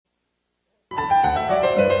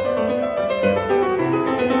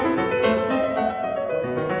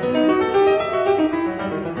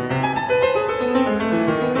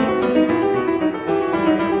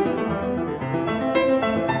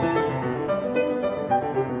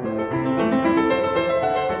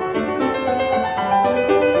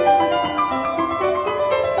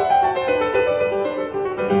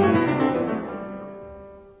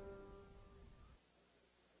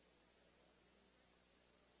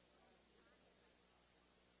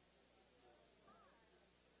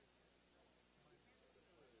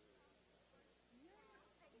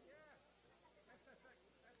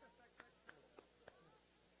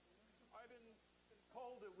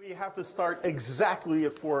We have to start exactly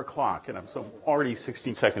at 4 o'clock, and I'm already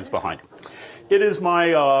 16 seconds behind. It is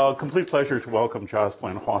my complete pleasure to welcome Jos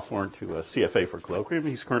Bland-Hawthorn to CFA for Colloquium.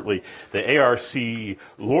 He's currently the ARC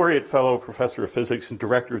Laureate Fellow, Professor of Physics, and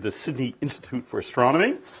Director of the Sydney Institute for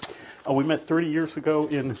Astronomy. We met 30 years ago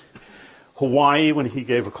in Hawaii when he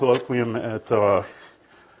gave a colloquium at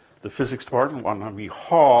the physics department, Watanabe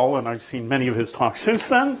Hall, and I've seen many of his talks since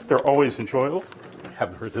then. They're always enjoyable. I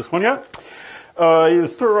haven't heard this one yet.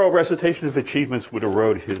 His thorough recitation of achievements would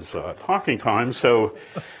erode his talking time, so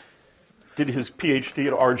did his PhD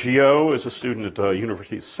at RGO as a student at the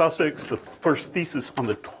University of Sussex, the first thesis on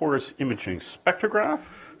the torus imaging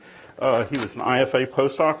spectrograph. He was an IFA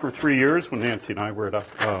postdoc for 3 years when Nancy and I were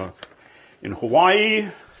in Hawaii.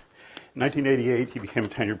 In 1988, he became a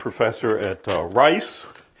tenured professor at Rice,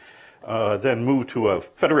 then moved to a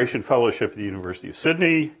Federation Fellowship at the University of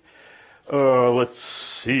Sydney. Let's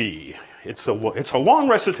see. It's a long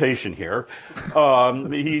recitation here.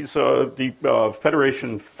 He's the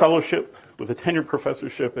Federation Fellowship with a tenured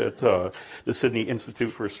professorship at the Sydney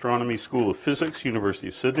Institute for Astronomy School of Physics, University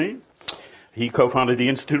of Sydney. He co-founded the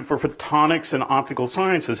Institute for Photonics and Optical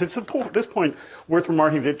Sciences. It's at this point worth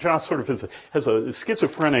remarking that Jos sort of has a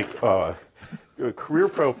schizophrenic career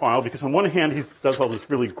profile, because on one hand he does all this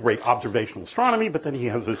really great observational astronomy, but then he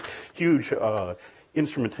has this huge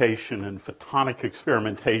instrumentation and photonic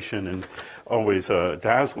experimentation, and always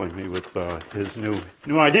dazzling me with his new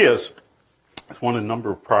ideas. He's won a number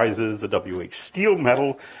of prizes: the W.H. Steele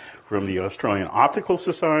Medal from the Australian Optical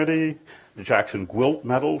Society, the Jackson Gwilt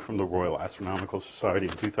Medal from the Royal Astronomical Society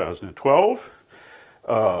in 2012.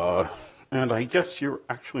 And I guess you're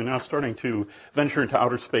actually now starting to venture into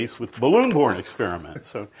outer space with balloon-borne experiments.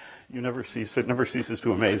 So it never ceases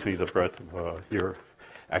to amaze me, the breadth of your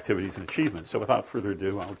activities and achievements. So without further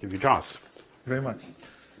ado, I'll give you Jos. Very much.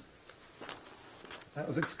 That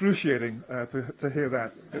was excruciating to hear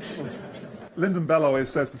that. Lyndon Bell always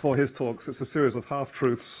says before his talks, it's a series of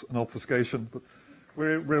half-truths and obfuscation. But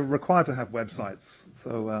we're required to have websites,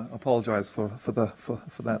 so I apologize for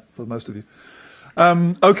that for most of you.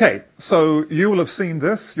 Okay, so you will have seen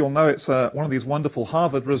this. You'll know it's one of these wonderful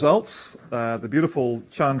Harvard results. The beautiful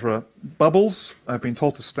Chandra bubbles. I've been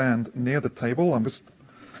told to stand near the table.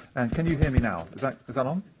 And can you hear me now? Is that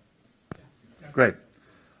on? Great.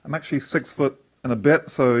 I'm actually 6 foot and a bit,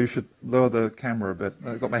 so you should lower the camera a bit.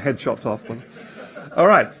 I got my head chopped off. All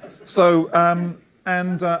right. So,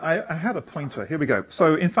 I had a pointer. Here we go.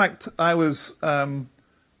 So, in fact, I was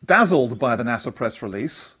dazzled by the NASA press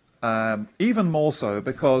release, even more so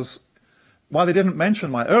because while they didn't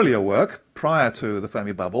mention my earlier work prior to the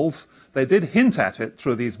Fermi bubbles, they did hint at it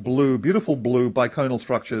through these beautiful blue biconal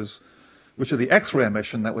structures, which are the X-ray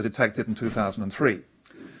emission that were detected in 2003.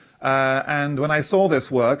 And when I saw this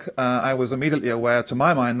work, I was immediately aware, to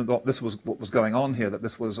my mind, that this was what was going on here, that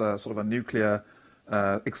this was sort of a nuclear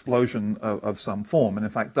explosion of some form. And in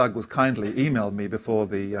fact, Doug was kindly emailed me before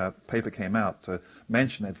the paper came out to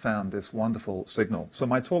mention they'd found this wonderful signal. So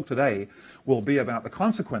my talk today will be about the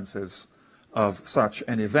consequences of such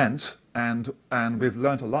an event, and we've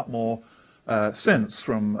learned a lot more since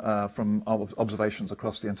from observations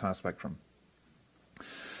across the entire spectrum.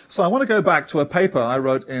 So I want to go back to a paper I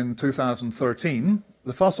wrote in 2013,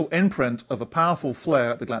 the fossil imprint of a powerful flare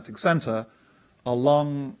at the galactic center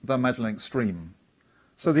along the Magellanic Stream.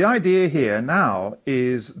 So the idea here now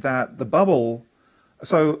is that the bubble...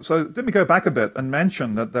 So let me go back a bit and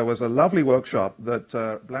mention that there was a lovely workshop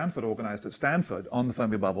that Blandford organized at Stanford on the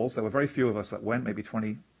Fermi bubbles. There were very few of us that went, maybe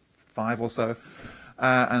 25 or so.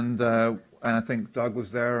 And I think Doug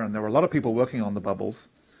was there, and there were a lot of people working on the bubbles.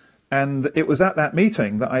 And it was at that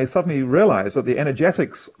meeting that I suddenly realized that the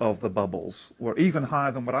energetics of the bubbles were even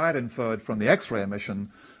higher than what I had inferred from the X-ray emission,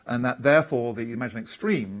 and that therefore the Magellanic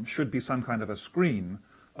Stream should be some kind of a screen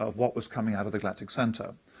of what was coming out of the galactic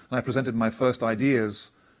center. And I presented my first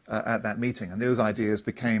ideas at that meeting, and those ideas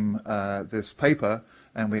became this paper,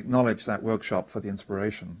 and we acknowledged that workshop for the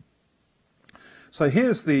inspiration. So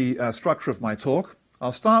here's the structure of my talk.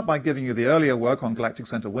 I'll start by giving you the earlier work on galactic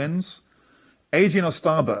center winds. Aging or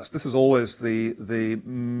starburst, this is always the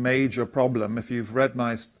major problem. If you've read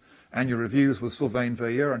my annual reviews with Sylvain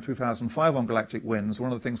Veilleur in 2005 on galactic winds,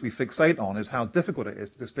 one of the things we fixate on is how difficult it is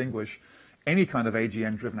to distinguish any kind of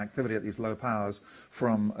AGN-driven activity at these low powers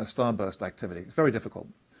from a starburst activity. It's very difficult.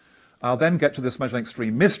 I'll then get to this Magellanic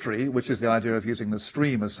Stream mystery, which is the idea of using the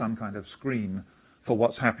stream as some kind of screen for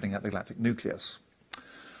what's happening at the galactic nucleus.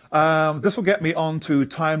 This will get me on to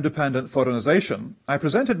time-dependent photonization. I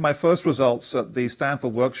presented my first results at the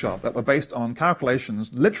Stanford workshop that were based on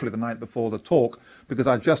calculations literally the night before the talk, because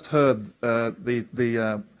I just heard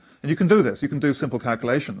the And you can do this. You can do simple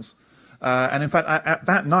calculations. And in fact, at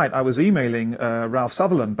that night, I was emailing Ralph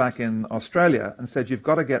Sutherland back in Australia and said, you've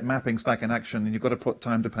got to get mappings back in action and you've got to put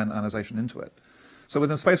time-dependent ionization into it. So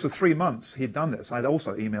within the space of 3 months, he'd done this. I'd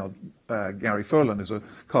also emailed Gary Furlan, who's a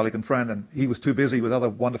colleague and friend, and he was too busy with other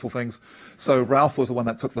wonderful things. So Ralph was the one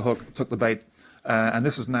that took the hook, took the bait. And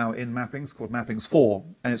this is now in mappings, called Mappings 4.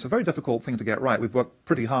 And it's a very difficult thing to get right. We've worked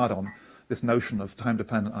pretty hard on this notion of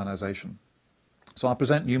time-dependent ionization. So I'll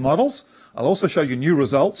present new models. I'll also show you new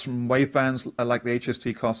results from wavebands like the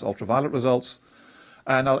HST COS ultraviolet results.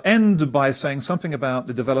 And I'll end by saying something about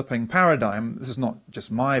the developing paradigm. This is not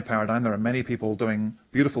just my paradigm. There are many people doing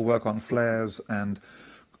beautiful work on flares and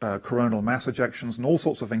coronal mass ejections and all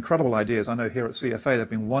sorts of incredible ideas. I know here at CFA there have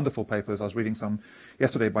been wonderful papers. I was reading some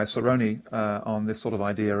yesterday by Cerrone on this sort of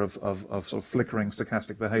idea of sort of flickering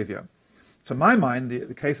stochastic behavior. To my mind,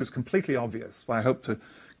 the case is completely obvious, but I hope to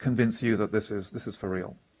convince you that this is for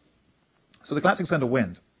real. So the galactic center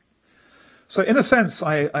wind. So in a sense,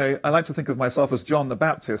 I like to think of myself as John the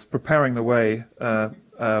Baptist preparing the way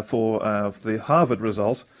for the Harvard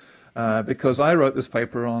result, because I wrote this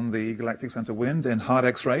paper on the galactic center wind in hard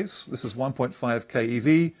X-rays. This is 1.5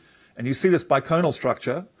 keV, and you see this biconal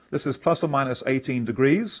structure. This is plus or minus 18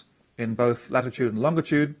 degrees in both latitude and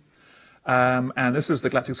longitude. And this is the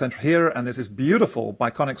galactic center here, and there's this beautiful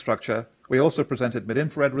biconic structure. We also presented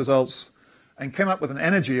mid-infrared results and came up with an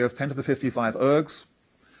energy of 10 to the 55 ergs.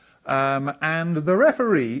 And the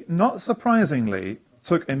referee, not surprisingly,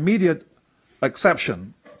 took immediate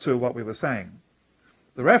exception to what we were saying.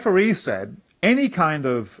 The referee said any kind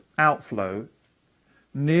of outflow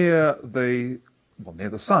near the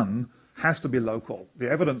sun has to be local. The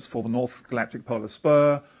evidence for the North Galactic Polar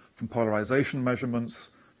Spur from polarization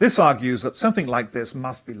measurements, this argues that something like this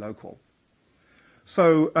must be local.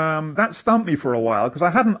 So that stumped me for a while because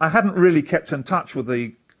I hadn't really kept in touch with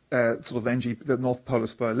the sort of the North Polar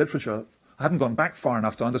Spur literature. I hadn't gone back far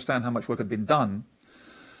enough to understand how much work had been done.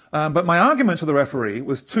 But my argument to the referee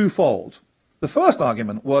was twofold. The first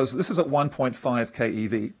argument was this is at 1.5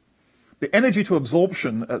 keV. The energy to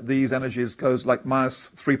absorption at these energies goes like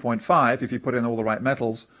minus 3.5 if you put in all the right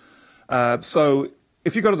metals. So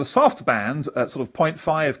if you go to the soft band at sort of 0.5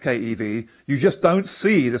 keV, you just don't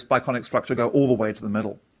see this biconic structure go all the way to the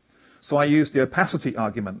middle. So I used the opacity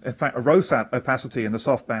argument. In fact, a ROSAT opacity in the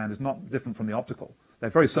soft band is not different from the optical. They're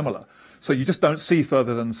very similar. So you just don't see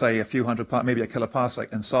further than, say, a few hundred, maybe a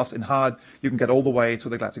kiloparsec. In soft, in hard, you can get all the way to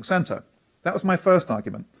the galactic center. That was my first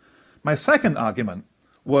argument. My second argument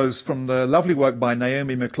was from the lovely work by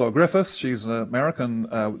Naomi McClure-Griffiths. She's an American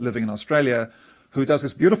living in Australia who does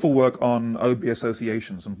this beautiful work on OB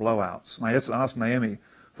associations and blowouts. And I just asked Naomi,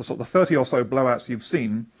 for sort of the 30 or so blowouts you've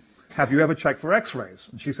seen, have you ever checked for X-rays?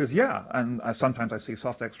 And she says, yeah. And sometimes I see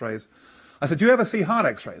soft X-rays. I said, do you ever see hard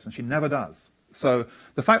X-rays? And she never does. So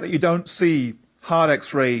the fact that you don't see hard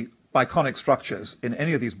X-ray biconic structures in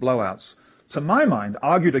any of these blowouts, to my mind,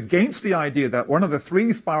 argued against the idea that one of the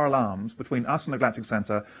three spiral arms between us and the galactic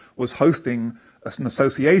center was hosting an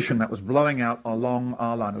association that was blowing out along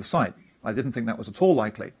our line of sight. I didn't think that was at all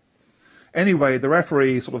likely. Anyway, the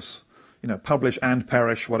referee sort of, publish and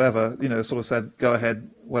perish, whatever, sort of said, go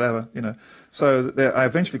ahead, whatever, So I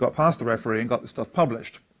eventually got past the referee and got this stuff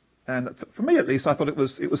published. And for me, at least, I thought it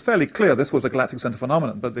was fairly clear this was a galactic center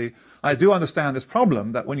phenomenon. But I do understand this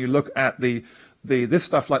problem that when you look at this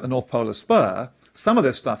stuff like the North Polar Spur, some of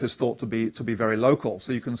this stuff is thought to be very local.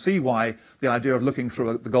 So you can see why the idea of looking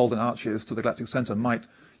through the golden arches to the galactic center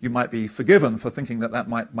you might be forgiven for thinking that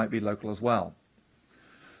might be local as well.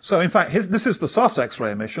 So in fact, this is the soft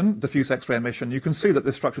X-ray emission, diffuse X-ray emission. You can see that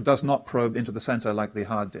this structure does not probe into the center like the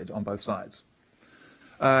hard did on both sides.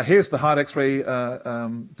 Here's the hard X-ray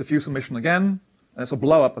diffuse emission again, and it's a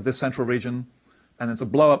blow-up of this central region, and it's a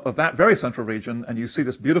blow-up of that very central region, and you see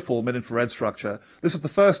this beautiful mid-infrared structure. This is the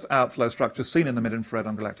first outflow structure seen in the mid-infrared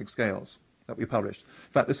on galactic scales that we published.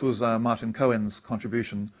 In fact, this was Martin Cohen's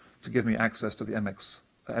contribution to give me access to the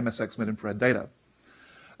MSX mid-infrared data.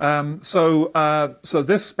 So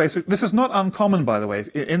this is not uncommon, by the way.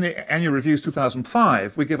 In the annual reviews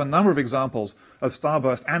 2005, we give a number of examples of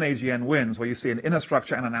starburst and AGN winds where you see an inner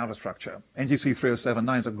structure and an outer structure. NGC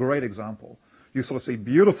 3079 is a great example. You sort of see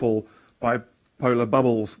beautiful bipolar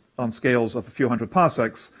bubbles on scales of a few hundred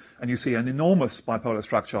parsecs, and you see an enormous bipolar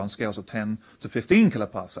structure on scales of 10 to 15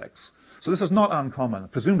 kiloparsecs. So this is not uncommon,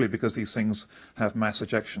 presumably because these things have mass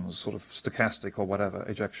ejections, sort of stochastic or whatever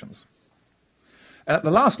ejections.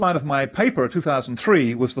 The last line of my paper,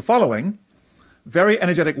 2003, was the following. Very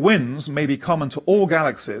energetic winds may be common to all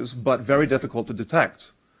galaxies, but very difficult to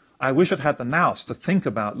detect. I wish I'd had the nous to think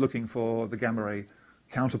about looking for the gamma ray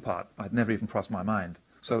counterpart. I'd never even crossed my mind.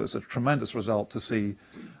 So it's a tremendous result to see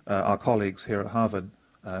our colleagues here at Harvard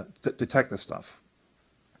detect this stuff.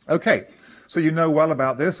 Okay, so you know well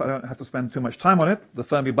about this. I don't have to spend too much time on it. The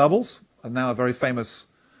Fermi bubbles are now a very famous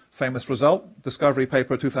result. Discovery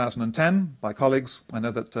paper 2010 by colleagues. I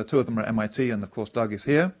know that two of them are at MIT, and of course Doug is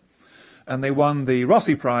here. And they won the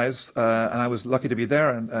Rossi Prize, and I was lucky to be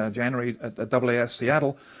there in January at AAS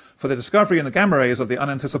Seattle for the discovery in the gamma rays of the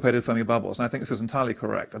unanticipated Fermi bubbles. And I think this is entirely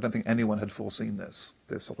correct. I don't think anyone had foreseen this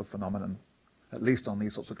sort of phenomenon, at least on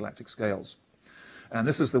these sorts of galactic scales. And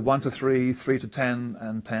this is the 1 to 3, 3 to 10,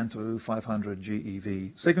 and 10 to 500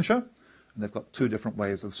 GeV signature. And they've got two different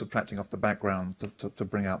ways of subtracting off the background to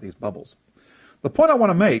bring out these bubbles. The point I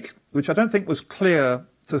want to make, which I don't think was clear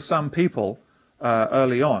to some people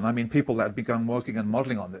early on, I mean people that had begun working and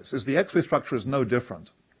modeling on this, is the X-ray structure is no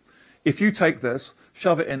different. If you take this,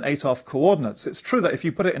 shove it in 8-off coordinates, it's true that if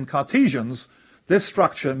you put it in Cartesians, this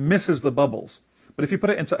structure misses the bubbles. But if you put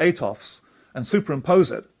it into 8-offs and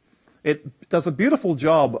superimpose it, it does a beautiful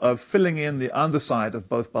job of filling in the underside of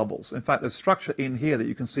both bubbles. In fact, there's structure in here that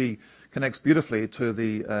you can see connects beautifully to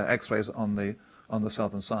the X-rays on the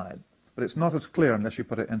southern side. But it's not as clear unless you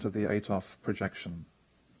put it into the 8-off projection.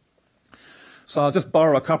 So I'll just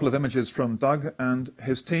borrow a couple of images from Doug and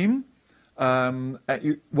his team.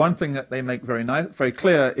 One thing that they make very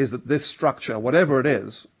clear is that this structure, whatever it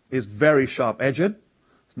is very sharp-edged.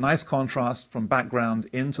 It's nice contrast from background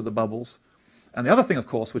into the bubbles. And the other thing, of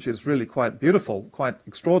course, which is really quite beautiful, quite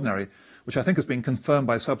extraordinary, which I think has been confirmed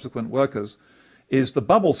by subsequent workers, is the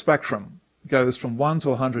bubble spectrum goes from 1 to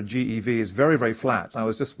 100 GeV, is very, very flat. I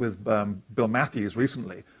was just with Bill Matthews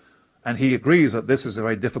recently, and he agrees that this is a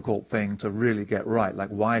very difficult thing to really get right.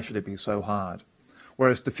 Like, why should it be so hard?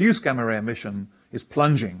 Whereas diffuse gamma ray emission is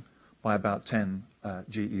plunging by about 10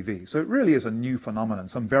 GeV. So it really is a new phenomenon,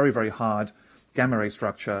 some very, very hard gamma ray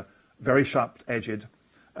structure, very sharp-edged.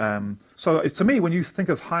 So to me, when you think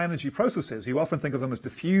of high-energy processes, you often think of them as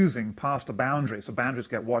diffusing past a boundary, so boundaries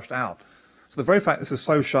get washed out. So the very fact this is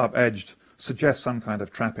so sharp-edged suggests some kind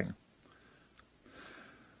of trapping.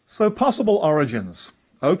 So possible origins.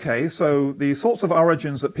 Okay, so the sorts of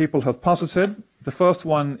origins that people have posited, the first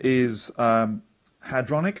one is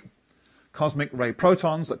hadronic cosmic ray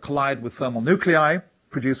protons that collide with thermal nuclei,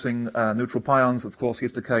 producing neutral pions, of course,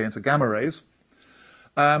 heat decay into gamma rays.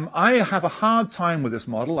 I have a hard time with this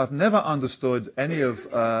model. I've never understood any of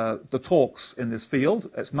the talks in this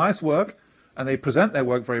field. It's nice work, and they present their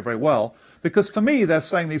work very, very well. Because for me, they're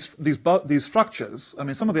saying these structures, I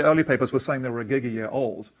mean, some of the early papers were saying they were a giga-year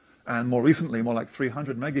old, and more recently, more like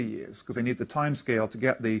 300 mega-years, because they need the time scale to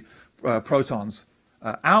get the protons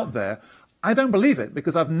out there. I don't believe it,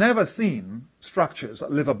 because I've never seen structures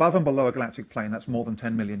that live above and below a galactic plane that's more than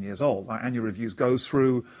 10 million years old. Our annual reviews goes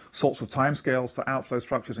through sorts of timescales for outflow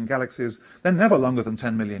structures in galaxies. They're never longer than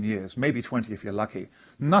 10 million years, maybe 20 if you're lucky.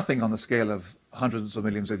 Nothing on the scale of hundreds of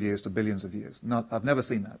millions of years to billions of years. I've never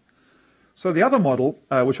seen that. So the other model,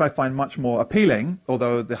 which I find much more appealing,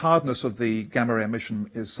 although the hardness of the gamma ray emission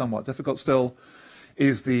is somewhat difficult still,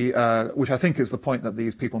 is which I think is the point that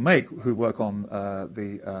these people make who work on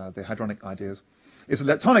the hadronic ideas, is a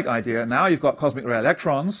leptonic idea. Now you've got cosmic ray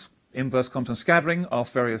electrons, inverse Compton scattering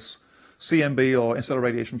off various CMB or interstellar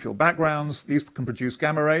radiation fuel backgrounds. These can produce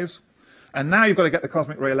gamma rays. And now you've got to get the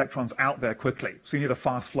cosmic ray electrons out there quickly. So you need a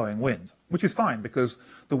fast-flowing wind, which is fine because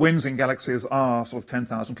the winds in galaxies are sort of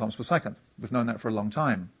 10,000 kilometers per second. We've known that for a long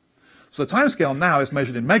time. So the timescale now is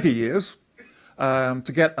measured in mega-years,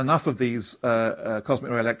 to get enough of these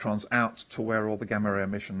cosmic ray electrons out to where all the gamma ray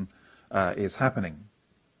emission is happening.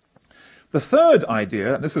 The third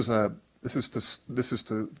idea, and this is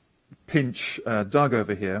to pinch Doug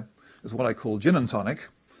over here, is what I call gin and tonic.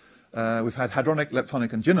 We've had hadronic,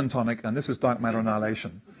 leptonic, and gin and tonic, and this is dark matter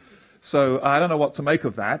annihilation. So I don't know what to make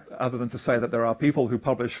of that, other than to say that there are people who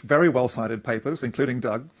publish very well-cited papers, including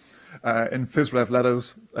Doug, in PhysRev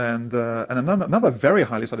letters, and another very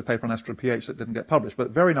highly cited paper on AstroPH that didn't get published,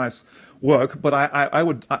 but very nice work. But I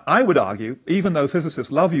would argue, even though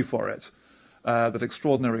physicists love you for it, that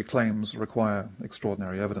extraordinary claims require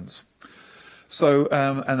extraordinary evidence. So,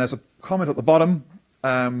 and there's a comment at the bottom.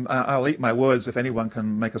 I'll eat my words if anyone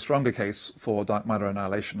can make a stronger case for dark matter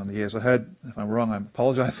annihilation in the years ahead. If I'm wrong, I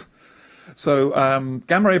apologize. So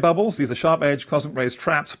gamma ray bubbles, these are sharp-edged cosmic rays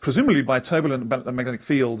trapped, presumably by turbulent magnetic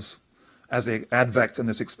fields as they advect in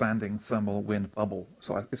this expanding thermal wind bubble.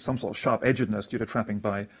 So it's some sort of sharp-edgedness due to trapping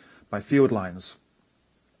by field lines.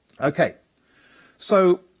 Okay.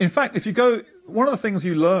 So, in fact, if you go, one of the things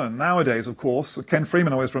you learn nowadays, of course, Ken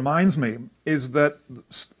Freeman always reminds me, is that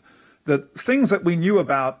that things that we knew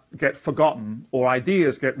about get forgotten, or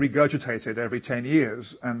ideas get regurgitated every 10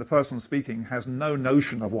 years, and the person speaking has no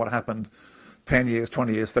notion of what happened 10 years,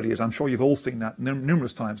 20 years, 30 years. I'm sure you've all seen that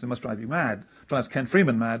numerous times. It must drive you mad. It drives Ken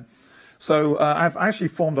Freeman mad. So I've actually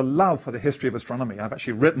formed a love for the history of astronomy. I've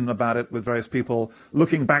actually written about it with various people,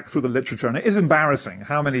 looking back through the literature, and it is embarrassing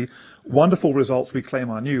how many wonderful results we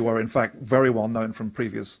claim are new are in fact very well known from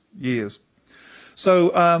previous years. So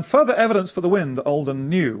further evidence for the wind, old and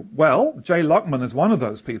new. Well, Jay Lockman is one of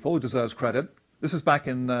those people who deserves credit. This is back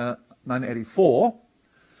in 1984.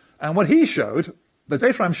 And what he showed, the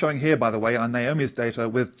data I'm showing here, by the way, are Naomi's data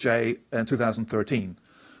with Jay in 2013.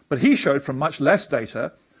 But he showed from much less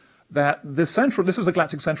data that the central, this is the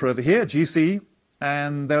galactic center over here, GC,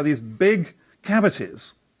 and there are these big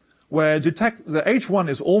cavities where the H1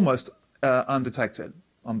 is almost undetected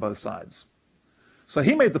on both sides. So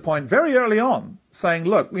he made the point very early on, saying,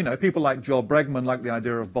 look, you know, people like Joel Bregman like the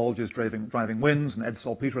idea of bulges driving winds, and Ed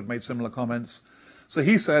Salpeter had made similar comments. So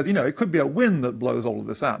he said, you know, it could be a wind that blows all of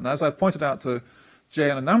this out. And as I've pointed out to Jay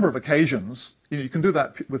on a number of occasions, you know, you can do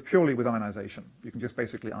that purely with ionization. You can just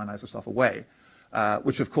basically ionize the stuff away.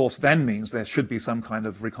 Which of course then means there should be some kind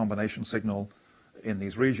of recombination signal in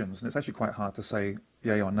these regions. And it's actually quite hard to say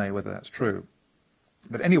yay or nay whether that's true.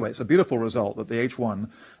 But anyway, it's a beautiful result that the H1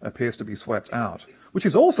 appears to be swept out, which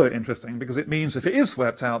is also interesting because it means if it is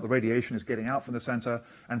swept out, the radiation is getting out from the center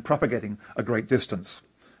and propagating a great distance,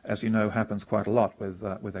 as you know happens quite a lot with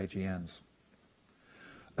AGNs.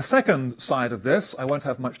 A second side of this, I won't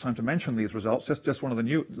have much time to mention these results, just one of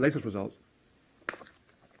the latest results,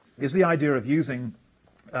 is the idea of using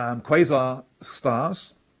quasar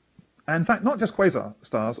stars, and in fact not just quasar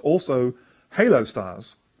stars, also halo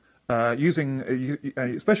stars, using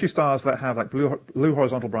especially stars that have like blue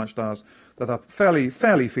horizontal branch stars that are fairly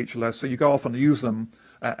featureless, so you go off and use them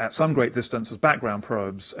at some great distance as background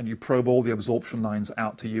probes, and you probe all the absorption lines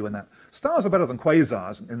out to you. And that stars are better than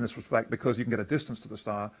quasars in this respect because you can get a distance to the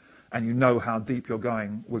star and you know how deep you're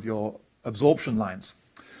going with your absorption lines.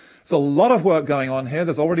 There's a lot of work going on here.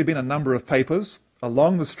 There's already been a number of papers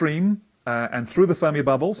along the stream and through the Fermi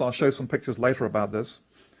bubbles. I'll show some pictures later about this.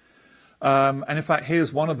 And in fact,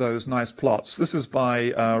 here's one of those nice plots. This is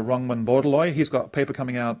by Rongman Bordeloy. He's got a paper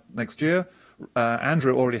coming out next year.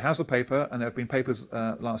 Andrew already has a paper, and there have been papers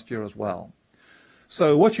last year as well.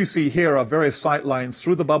 So what you see here are various sight lines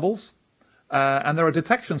through the bubbles, and there are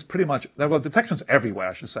detections there are detections everywhere,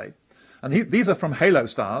 I should say. And these are from halo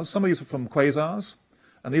stars. Some of these are from quasars.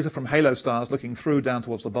 And these are from halo stars looking through down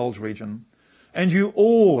towards the bulge region. And you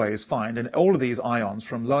always find in all of these ions,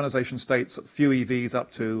 from low ionization states at few EVs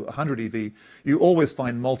up to 100 EV, you always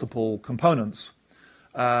find multiple components.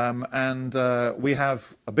 We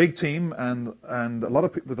have a big team and with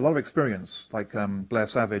a lot of experience, like Blair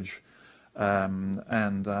Savage,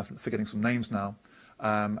 and forgetting some names now.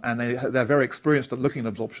 And they're very experienced at looking at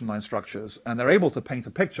absorption line structures, and they're able to paint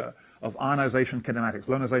a picture of ionization kinematics,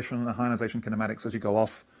 low ionization and high ionization kinematics as you go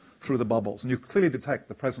off through the bubbles. And you clearly detect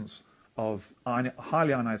the presence of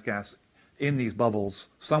highly ionized gas in these bubbles,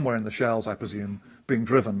 somewhere in the shells, I presume, being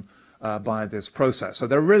driven by this process. So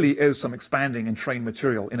there really is some expanding in train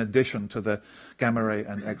material in addition to the gamma ray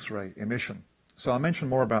and X-ray emission. So I'll mention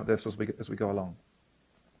more about this as we go along.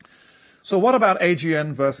 So what about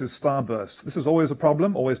AGN versus starburst? This is always a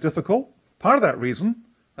problem, always difficult. Part of that reason,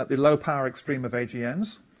 at the low power extreme of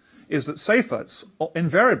AGNs, is that Seyferts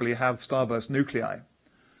invariably have starburst nuclei.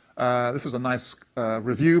 This is a nice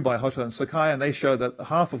review by Hotta and Sakai, and they show that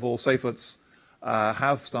half of all Seyferts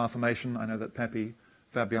have star formation. I know that Pepe,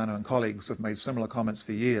 Fabiano, and colleagues have made similar comments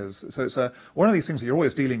for years. So it's one of these things that you're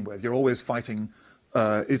always dealing with. You're always fighting,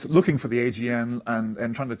 it's looking for the AGN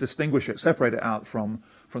and trying to distinguish it, separate it out from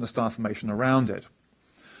the star formation around it.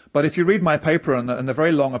 But if you read my paper and the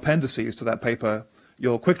very long appendices to that paper,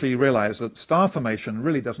 you'll quickly realize that star formation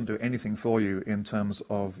really doesn't do anything for you in terms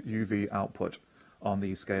of UV output on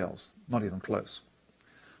these scales, not even close.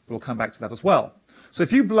 But we'll come back to that as well. So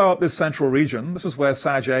if you blow up this central region, this is where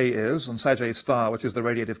Sag A is, and Sag A star, which is the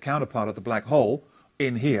radiative counterpart of the black hole,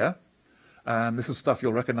 in here. This is stuff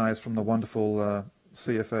you'll recognize from the wonderful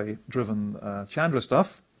CFA-driven Chandra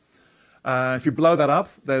stuff. If you blow that up,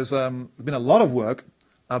 there's been a lot of work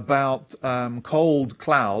about cold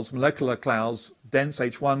clouds, molecular clouds, dense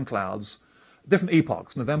H1 clouds, different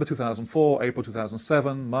epochs, November 2004, April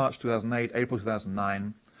 2007, March 2008, April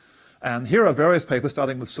 2009. And here are various papers,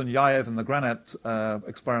 starting with Sunyaev and the Granite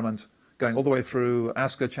experiment, going all the way through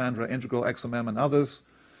Asker, Chandra, Integral, XMM, and others.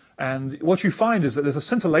 And what you find is that there's a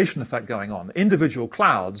scintillation effect going on. Individual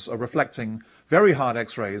clouds are reflecting very hard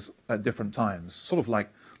X-rays at different times, sort of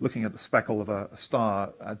like looking at the speckle of a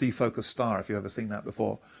star, a defocused star, if you've ever seen that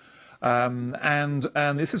before. And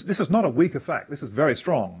this is not a weak effect. This is very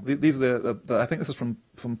strong. These are I think this is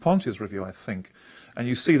from Ponti's review, I think. And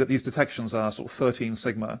you see that these detections are sort of 13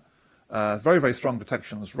 sigma, very, very strong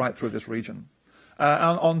detections right through this region.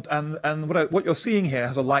 And what you're seeing here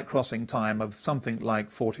has a light crossing time of something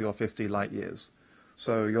like 40 or 50 light years.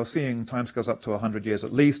 So you're seeing timescales up to 100 years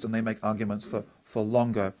at least, and they make arguments for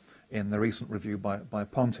longer in the recent review by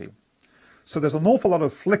Ponti. So there's an awful lot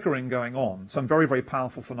of flickering going on, some very, very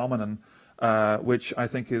powerful phenomenon, which I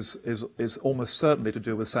think is almost certainly to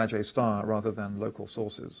do with Sagittarius star rather than local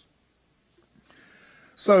sources.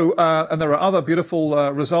 So, and there are other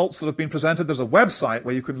beautiful results that have been presented. There's a website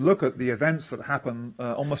where you can look at the events that happen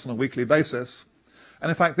almost on a weekly basis. And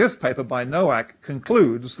in fact, this paper by Nowak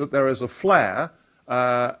concludes that there is a flare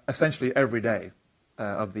essentially every day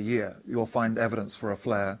of the year. You'll find evidence for a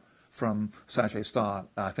flare from Sagittarius star.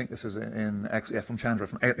 I think this is from Chandra,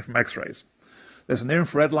 from X-rays. There's an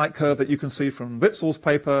infrared light curve that you can see from Witzel's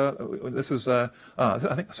paper. This is,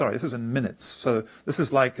 this is in minutes. So this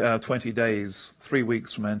is like 20 days, 3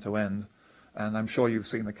 weeks from end to end. And I'm sure you've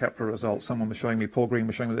seen the Kepler results. Someone was showing me, Paul Green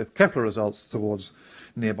was showing me the Kepler results towards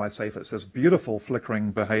nearby Seyfert. So there's beautiful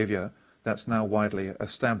flickering behavior that's now widely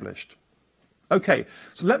established. Okay,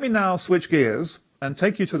 so let me now switch gears and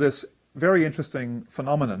take you to this very interesting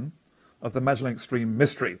phenomenon of the Magellanic Stream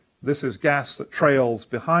mystery. This is gas that trails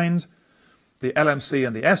behind the LMC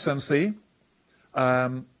and the SMC.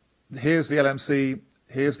 Here's the LMC,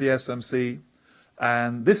 here's the SMC,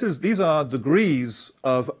 and these are degrees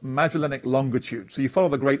of Magellanic longitude. So you follow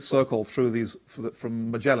the Great Circle through these,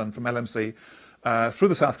 from Magellan, from LMC, through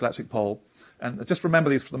the South Galactic Pole. And just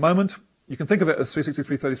remember these for the moment. You can think of it as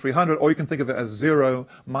 363, 3300, or you can think of it as 0,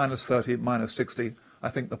 minus 30, minus 60. I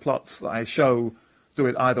think the plots that I show do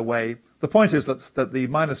it either way. The point is that the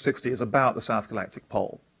minus 60 is about the South Galactic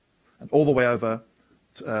Pole, and all the way over,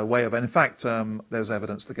 In fact, there's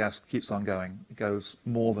evidence the gas keeps on going. It goes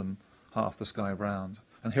more than half the sky round.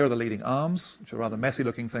 And here are the leading arms, which are rather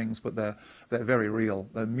messy-looking things, but they're very real.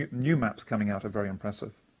 The new maps coming out are very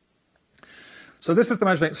impressive. So this is the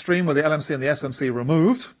Magellanic Stream with the LMC and the SMC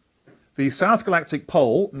removed. The South Galactic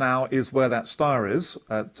Pole now is where that star is,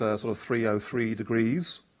 at sort of 303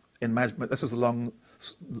 degrees. This is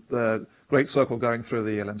the Great Circle going through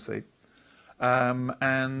the LMC.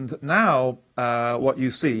 And now what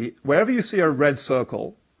you see, wherever you see a red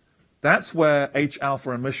circle, that's where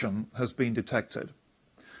H-alpha emission has been detected.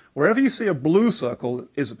 Wherever you see a blue circle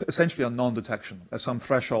is essentially a non-detection. There's some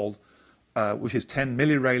threshold, which is 10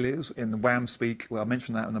 millirayleigh in the WAM speak. Well, I'll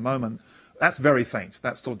mention that in a moment. That's very faint.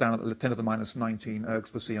 That's sort of down at the 10 to the minus 19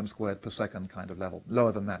 ergs per cm squared per second kind of level.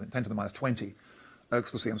 Lower than that, 10 to the minus 20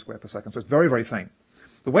 ergs per cm squared per second. So it's very, very faint.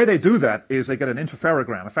 The way they do that is they get an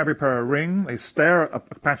interferogram, a Fabry-Pérot ring. They stare at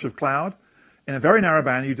a patch of cloud. In a very narrow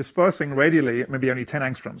band, you're dispersing radially at maybe only 10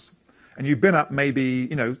 angstroms. And you bin up maybe,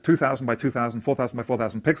 2,000 by 2,000, 4,000 by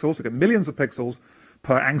 4,000 pixels. You get millions of pixels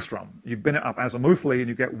per angstrom. You bin it up azimuthally, and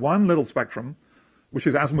you get one little spectrum, which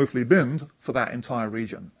is azimuthally binned for that entire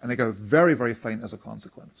region. And they go very, very faint as a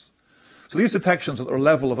consequence. So these detections are at a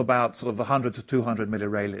level of about sort of 100 to 200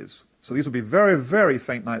 millirayleighs. So these would be very, very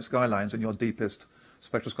faint night skylines in your deepest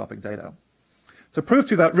spectroscopic data. To prove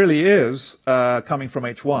to you that really is coming from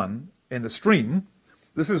H1 in the stream,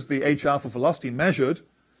 this is the H-alpha velocity measured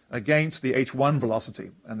against the H1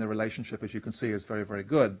 velocity. And the relationship, as you can see, is very, very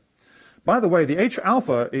good. By the way, the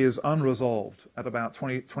H-alpha is unresolved at about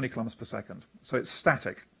 20 kilometers per second. So it's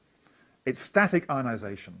static. It's static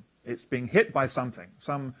ionization. It's being hit by something.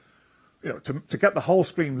 To get the whole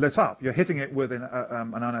stream lit up, you're hitting it with an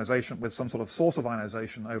ionization, with some sort of source of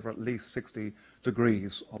ionization over at least 60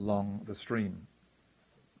 degrees along the stream.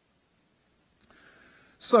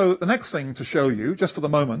 So the next thing to show you, just for the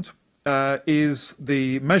moment, is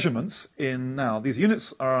the measurements in now. These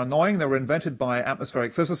units are annoying. They were invented by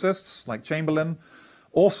atmospheric physicists like Chamberlain.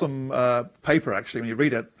 Awesome paper, actually, when you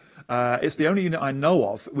read it. It's the only unit I know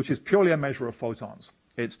of which is purely a measure of photons.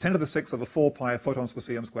 It's 10 to the 6 over 4 pi photons per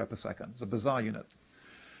cm squared per second. It's a bizarre unit.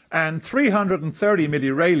 And 330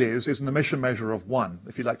 millirayleighs is an emission measure of 1,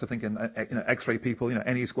 if you like to think in X-ray people,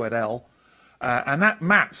 Ne squared L. And that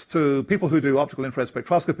maps to people who do optical infrared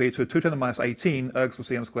spectroscopy to 2 to the minus 18 ergs per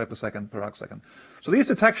cm squared per second per arc second. So these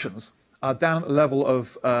detections are down at the level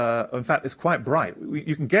of, in fact, it's quite bright.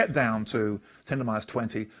 You can get down to 10 to the minus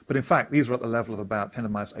 20, but in fact, these are at the level of about 10 to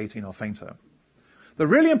the minus 18 or fainter. The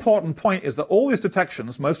really important point is that all these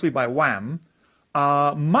detections, mostly by WAM,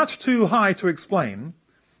 are much too high to explain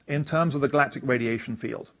in terms of the galactic radiation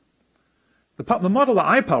field. The model that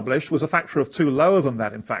I published was a factor of 2 lower than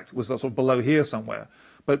that, in fact, was sort of below here somewhere.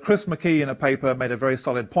 But Chris McKee in a paper made a very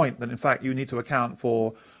solid point that, in fact, you need to account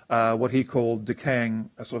for what he called decaying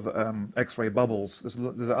sort of X-ray bubbles.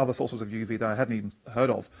 There's other sources of UV that I hadn't even heard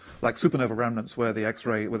of, like supernova remnants where the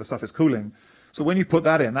X-ray, where the stuff is cooling. So when you put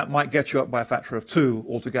that in, that might get you up by a factor of 2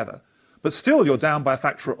 altogether. But still, you're down by a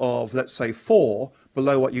factor of, let's say, 4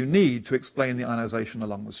 below what you need to explain the ionization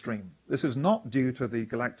along the stream. This is not due to the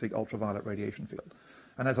galactic ultraviolet radiation field.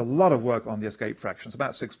 And there's a lot of work on the escape fraction. It's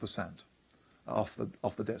about 6% off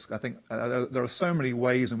the disk. I think there are so many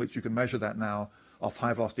ways in which you can measure that now off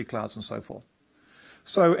high-velocity clouds and so forth.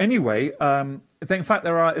 So anyway, in fact,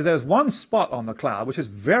 there's one spot on the cloud which is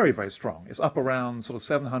very, very strong. It's up around sort of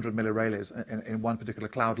 700 millirays in one particular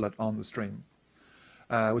cloudlet on the stream,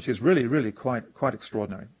 which is really, really quite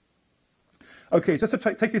extraordinary. Okay, just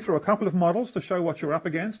to take you through a couple of models to show what you're up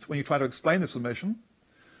against when you try to explain this emission.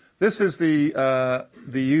 This is the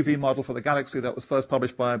UV model for the galaxy that was first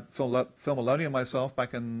published by Phil Maloney and myself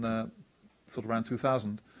back in sort of around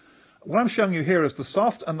 2000. What I'm showing you here is the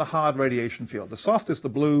soft and the hard radiation field. The soft is the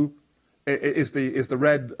blue, is the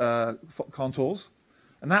red contours,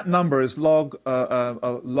 and that number is log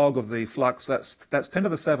of the flux. That's 10 to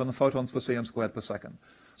the 7 photons per cm squared per second.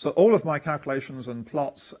 So all of my calculations and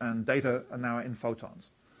plots and data are now in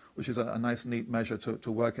photons, which is a nice, neat measure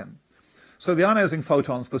to work in. So the ionizing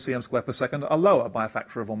photons per cm squared per second are lower by a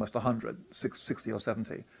factor of almost 100, 60 or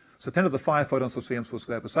 70. So 10 to the 5 photons per cm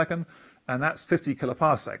squared per second, and that's 50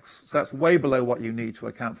 kiloparsecs. So that's way below what you need to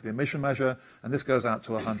account for the emission measure, and this goes out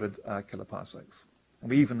to 100 kiloparsecs. And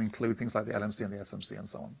we even include things like the LMC and the SMC and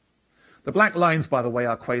so on. The black lines, by the way,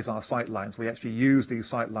 are quasar sight lines. We actually use these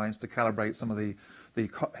sight lines to calibrate some of the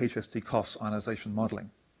HST COS ionization modeling.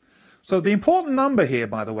 So the important number here,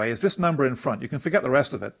 by the way, is this number in front. You can forget the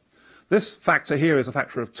rest of it. This factor here is a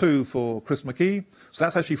factor of 2 for Chris McKee. So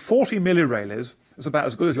that's actually 40 millirays. It's about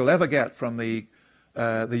as good as you'll ever get from the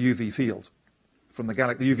UV field, from the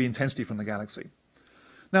UV intensity from the galaxy.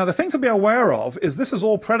 Now, the thing to be aware of is this is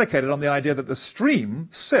all predicated on the idea that the stream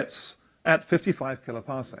sits at 55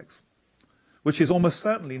 kiloparsecs, which is almost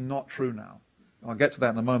certainly not true now. I'll get to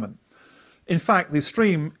that in a moment. In fact, the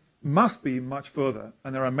stream must be much further,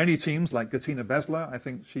 and there are many teams like Gertina Besler. I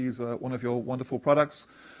think she's one of your wonderful products,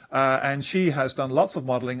 and she has done lots of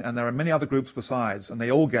modeling, and there are many other groups besides, and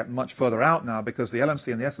they all get much further out now because the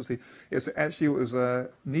LMC and the SMC was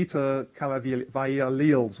Nita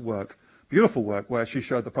Calavialil's work, beautiful work, where she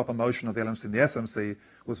showed the proper motion of the LMC and the SMC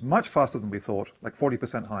was much faster than we thought, like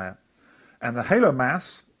 40% higher. And the halo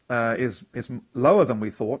mass is lower than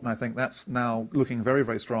we thought, and I think that's now looking very,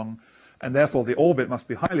 very strong. And therefore, the orbit must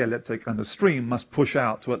be highly elliptic, and the stream must push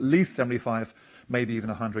out to at least 75, maybe even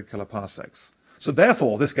 100 kiloparsecs. So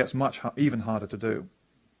therefore, this gets even harder to do.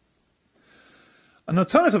 An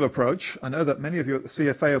alternative approach, I know that many of you at the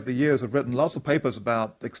CFA over the years have written lots of papers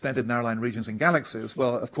about extended narrowline regions in galaxies.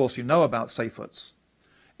 Well, of course, you know about Seyferts.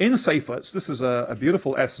 In Seyferts, this is a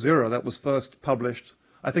beautiful S0 that was first published.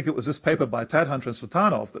 I think it was this paper by Tad Hunter and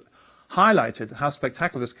Svitanov that highlighted how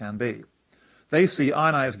spectacular this can be. They see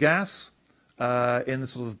ionized gas in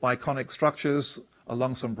sort of biconic structures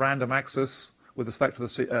along some random axis with respect to the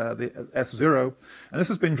S0. And this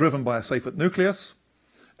has been driven by a Seyfert nucleus.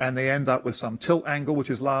 And they end up with some tilt angle, which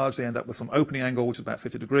is large. They end up with some opening angle, which is about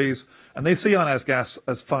 50 degrees. And they see ionized gas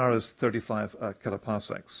as far as 35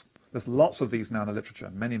 kiloparsecs. There's lots of these now in the literature,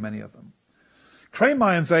 many, many of them.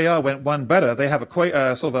 Kramer and Veillard went one better. They have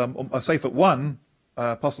a sort of a Seyfert 1,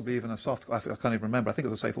 possibly even a soft, I can't even remember, I think it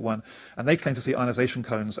was a Seyfert 1, and they claim to see ionization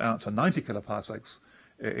cones out to 90 kiloparsecs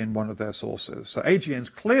in one of their sources. So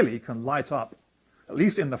AGNs clearly can light up, at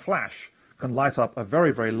least in the flash, can light up a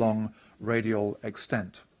very, very long radial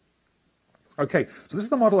extent. Okay, so this is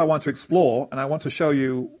the model I want to explore, and I want to show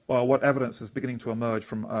you what evidence is beginning to emerge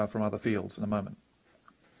from other fields in a moment.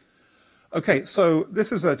 Okay, so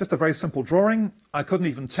this is just a very simple drawing. I couldn't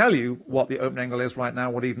even tell you what the open angle is right now,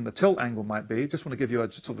 what even the tilt angle might be. Just want to give you a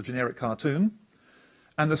sort of a generic cartoon.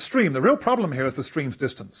 And the stream, the real problem here is the stream's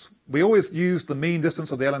distance. We always use the mean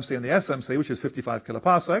distance of the LMC and the SMC, which is 55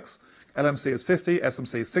 kiloparsecs. LMC is 50,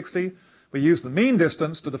 SMC is 60. We use the mean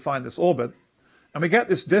distance to define this orbit, and we get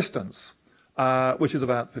this distance, which is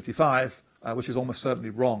about 55, which is almost certainly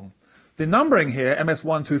wrong. The numbering here,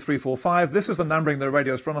 MS1, 2, 3, 4, 5, this is the numbering the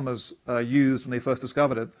radio astronomers used when they first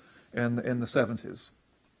discovered it in the 70s.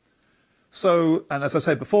 So, and as I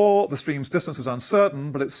said before, the stream's distance is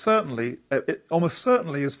uncertain, but it almost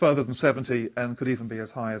certainly is further than 70 and could even be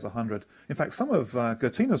as high as 100. In fact, some of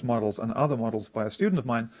Gertina's models and other models by a student of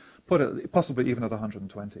mine put it possibly even at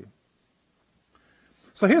 120.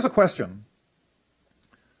 So here's a question.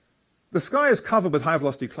 The sky is covered with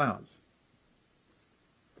high-velocity clouds.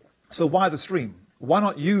 So why the stream? why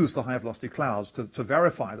not use the high-velocity clouds to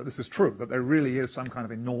verify that this is true, that there really is some kind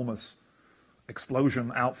of enormous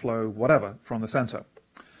explosion, outflow, whatever, from the center?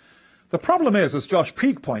 The problem is, as Josh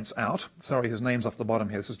Peake points out, sorry, his name's off the bottom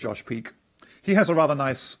here, this is Josh Peake, he has a rather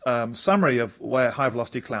nice summary of where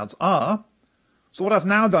high-velocity clouds are. So what I've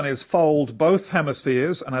now done is fold both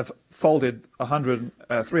hemispheres, and I've folded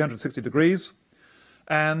 360 degrees.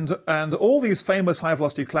 And all these famous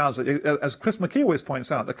high-velocity clouds, as Chris McKee always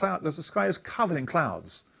points out, the sky is covered in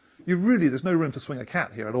clouds. There's no room to swing a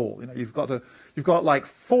cat here at all. You know, you've got like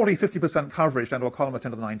 40–50% coverage down to a column of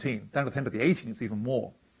 10 to the 19, down to 10 to the 18, it's even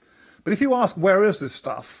more. But if you ask, where is this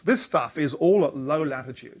stuff is all at low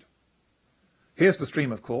latitude. Here's the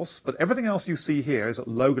stream, of course, but everything else you see here is at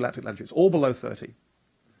low galactic latitude. It's all below 30.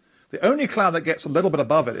 The only cloud that gets a little bit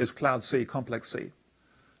above it is cloud C, complex C.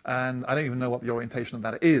 And I don't even know what the orientation of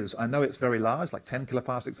that is. I know it's very large, like 10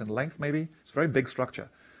 kiloparsecs in length, maybe. It's a very big structure.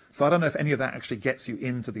 So I don't know if any of that actually gets you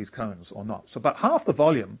into these cones or not. So about half the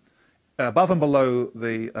volume, above and below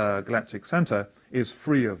the galactic center, is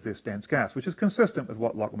free of this dense gas, which is consistent with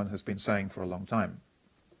what Lockman has been saying for a long time.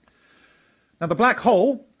 Now, the black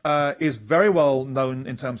hole is very well known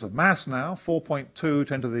in terms of mass now, 4.2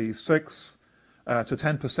 10 to the 6 to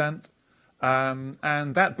 10%.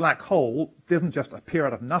 And that black hole didn't just appear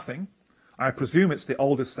out of nothing. I presume it's the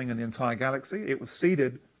oldest thing in the entire galaxy. It was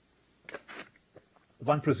seeded,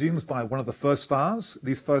 one presumes, by one of the first stars.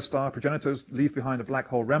 These first star progenitors leave behind a black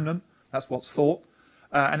hole remnant. That's what's thought.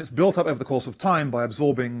 And it's built up over the course of time by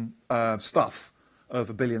absorbing stuff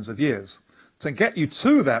over billions of years. To get you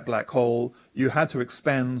to that black hole, you had to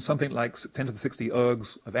expend something like 10 to the 60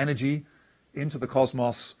 ergs of energy into the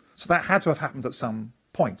cosmos. So that had to have happened at some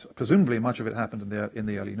point. Presumably, much of it happened in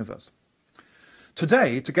the early universe.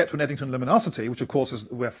 Today, to get to an Eddington luminosity, which of course is,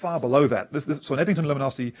 we're far below that. So an Eddington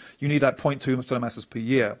luminosity, you need at 0.2 solar masses per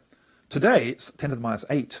year. Today, it's 10 to the minus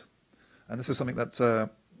 8. And this is something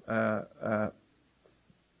that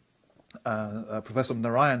Professor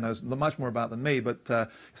Narayan knows much more about than me, but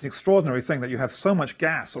it's an extraordinary thing that you have so much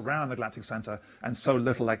gas around the galactic center and so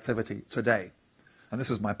little activity today. And this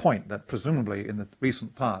is my point, that presumably in the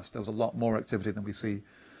recent past there was a lot more activity than we see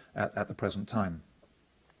at the present time.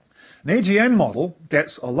 An AGN model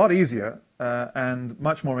gets a lot easier and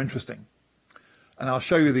much more interesting. And I'll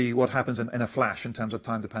show you what happens in a flash in terms of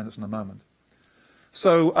time dependence in a moment.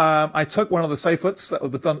 So I took one of the Seyferts that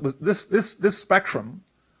was done with this spectrum.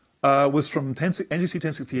 Was from NGC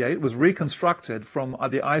 1068. It was reconstructed from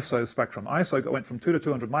the ISO spectrum. ISO went from 2 to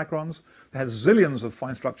 200 microns. It has zillions of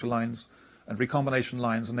fine structure lines and recombination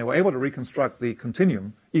lines, and they were able to reconstruct the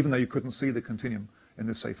continuum, even though you couldn't see the continuum in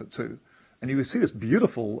this Seyfert 2. And you see this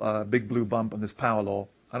beautiful big blue bump and this power law.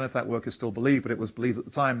 I don't know if that work is still believed, but it was believed at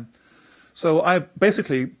the time. So I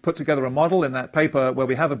basically put together a model in that paper where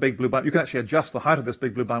we have a big blue bump. You can actually adjust the height of this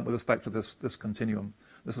big blue bump with respect to this continuum.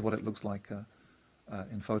 This is what it looks like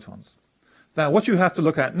in photons. Now, what you have to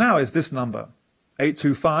look at now is this number,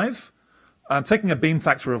 825. I'm taking a beam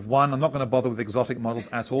factor of 1. I'm not going to bother with exotic models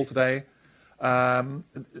at all today. The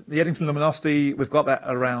Eddington luminosity, we've got that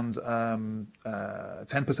around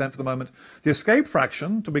 10% for the moment. The escape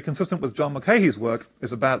fraction, to be consistent with John Mulcahy's work,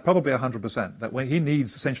 is about probably 100%. That when he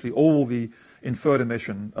needs essentially all the inferred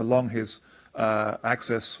emission along his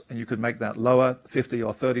axis, and you could make that lower, 50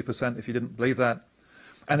 or 30% if you didn't believe that.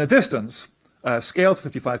 And the distance, scaled to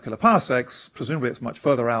 55 kiloparsecs, presumably it's much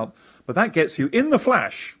further out, but that gets you in the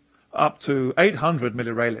flash up to 800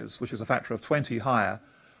 millirayleigh, which is a factor of 20 higher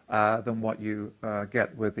than what you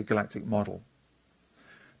get with the galactic model.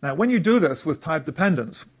 Now, when you do this with type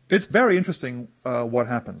dependence, it's very interesting what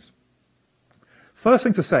happens. First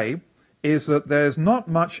thing to say is that there's not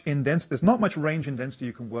much range in density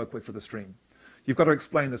you can work with for the stream. You've got to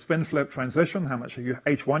explain the spin flip transition, how much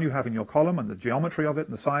H1 you have in your column, and the geometry of it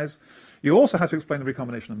and the size. You also have to explain the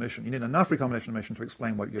recombination emission. You need enough recombination emission to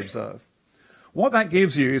explain what you observe. What that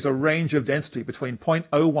gives you is a range of density between 0.01,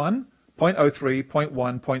 0.03,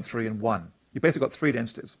 0.1, 0.3, and 1. You've basically got 3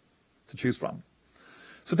 densities to choose from.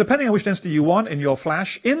 So depending on which density you want in your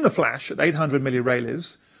flash, in the flash at 800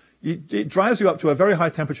 millirayleigh, it drives you up to a very high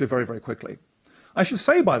temperature very, very quickly. I should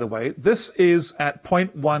say, by the way, this is at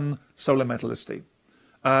 0.1 solar metallicity.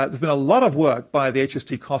 There's been a lot of work by the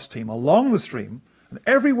HST cost team along the stream, and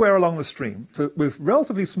everywhere along the stream, with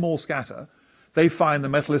relatively small scatter, they find the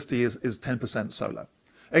metallicity is 10% solar.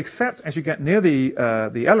 Except as you get near the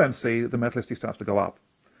LNC, the metallicity starts to go up.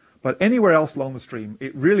 But anywhere else along the stream,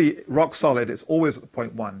 it really, rock solid, it's always at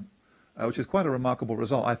 0.1, which is quite a remarkable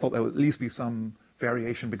result. I thought there would at least be some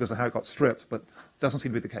variation because of how it got stripped, but it doesn't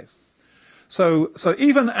seem to be the case. So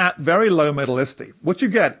even at very low metallicity, what you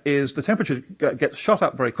get is the temperature gets shot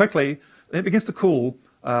up very quickly. It begins to cool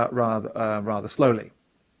rather slowly.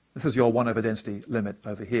 This is your 1/density limit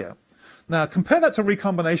over here. Now, compare that to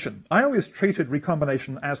recombination. I always treated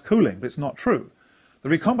recombination as cooling, but it's not true. The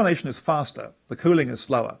recombination is faster. The cooling is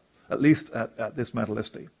slower, at least at this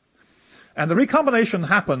metallicity. And the recombination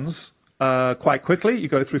happens quite quickly. You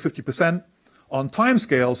go through 50% on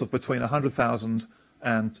timescales of between 100,000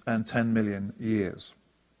 and 10 million years.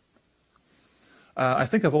 I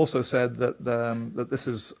think I've also said that, that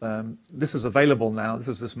this is available now.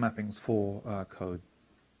 This mappings for code.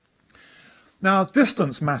 Now,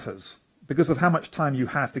 distance matters because of how much time you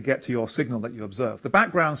have to get to your signal that you observe. The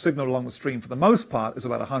background signal along the stream, for the most part, is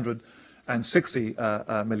about 160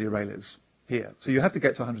 millirays here. So you have to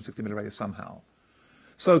get to 160 millirays somehow.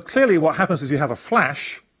 So clearly what happens is you have a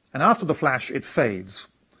flash, and after the flash, it fades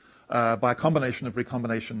by a combination of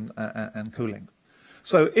recombination and cooling.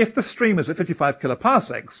 So if the stream is at 55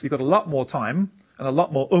 kiloparsecs, you've got a lot more time and a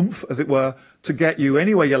lot more oomph, as it were, to get you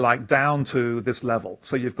anywhere you like down to this level.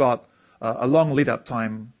 So you've got a long lead-up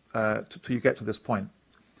time till you get to this point.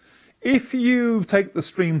 If you take the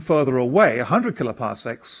stream further away, 100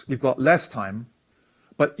 kiloparsecs, you've got less time,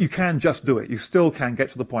 but you can just do it. You still can get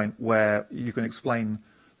to the point where you can explain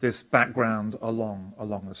this background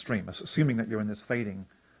along the stream, assuming that you're in this fading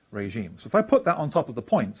regime. So if I put that on top of the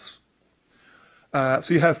points, so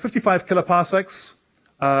you have 55 kiloparsecs,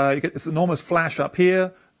 you get this enormous flash up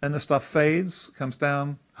here, then the stuff fades, comes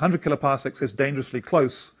down. 100 kiloparsecs is dangerously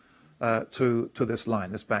close to this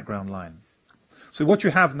line, this background line. So what you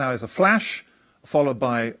have now is a flash followed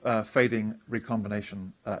by fading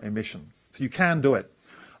recombination emission. So you can do it.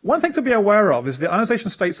 One thing to be aware of is the ionization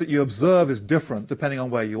states that you observe is different depending on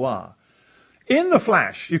where you are. In the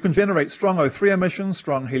flash, you can generate strong O3 emission,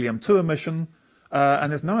 strong helium-2 emission,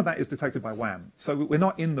 and there's none of that is detected by WAM. So we're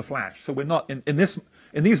not in the flash. So we're not in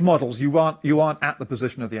these models. You aren't at the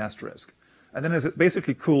position of the asterisk. And then as it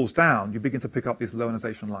basically cools down, you begin to pick up these low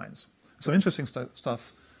ionization lines. So interesting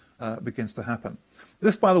stuff begins to happen.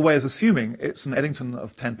 This, by the way, is assuming it's an Eddington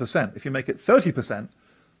of 10%. If you make it 30%,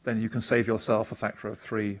 then you can save yourself a factor of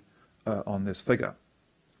 3 on this figure.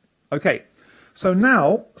 Okay, so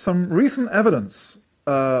now some recent evidence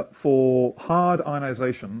for hard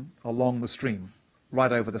ionization along the stream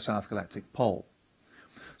right over the South Galactic Pole.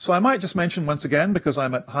 So I might just mention once again, because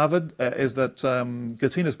I'm at Harvard, is that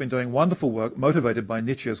Gettina's been doing wonderful work, motivated by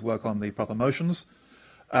Nietzsche's work on the proper motions.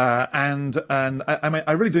 I mean,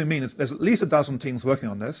 I really do mean there's at least a dozen teams working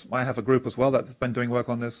on this. I have a group as well that's been doing work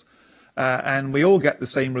on this. And we all get the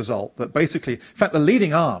same result, that basically, in fact, the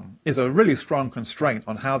leading arm is a really strong constraint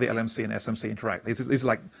on how the LMC and SMC interact. These are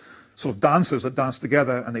like sort of dancers that dance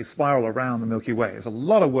together and they spiral around the Milky Way. There's a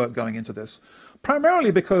lot of work going into this,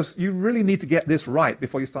 primarily because you really need to get this right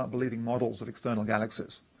before you start believing models of external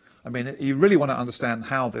galaxies. I mean, you really want to understand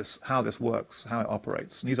how this works, how it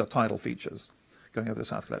operates. And these are tidal features going over the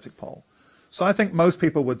South Galactic Pole. So I think most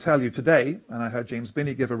people would tell you today, and I heard James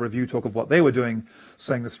Binney give a review talk of what they were doing,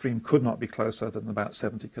 saying the stream could not be closer than about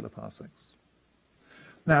 70 kiloparsecs.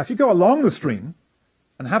 Now, if you go along the stream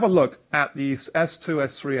and have a look at these S2,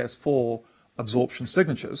 S3, S4 absorption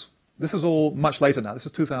signatures, this is all much later now. This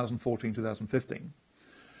is 2014, 2015.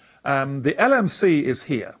 The LMC is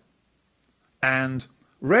here. And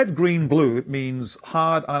red, green, blue means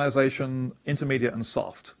hard ionization, intermediate, and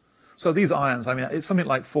soft. So these ions, I mean, it's something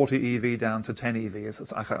like 40 EV down to 10 EV.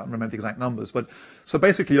 I can't remember the exact numbers. But so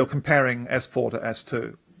basically, you're comparing S4 to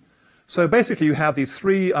S2. So basically, you have these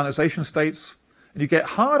 3 ionization states, and you get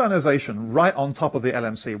hard ionization right on top of the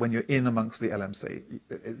LMC when you're in amongst the LMC,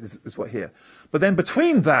 is what here. But then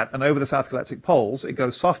between that and over the South Galactic poles, it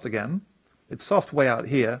goes soft again. It's soft way out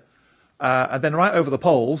here. And then right over the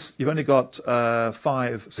poles, you've only got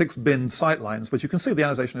 5, 6 bin sight lines, but you can see the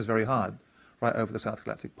ionization is very hard right over the South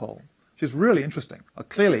Galactic pole, which is really interesting.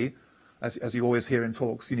 Clearly, as you always hear in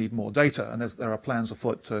talks, you need more data, and there are plans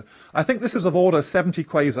afoot to. I think this is of order 70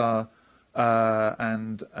 quasar,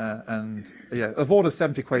 of order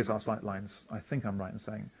 70 quasar sight lines. I think I'm right in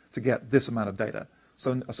saying, to get this amount of data.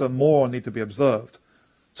 So more need to be observed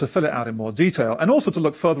to fill it out in more detail, and also to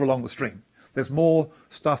look further along the stream. There's more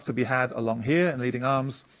stuff to be had along here in leading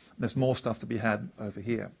arms. And there's more stuff to be had over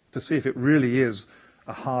here to see if it really is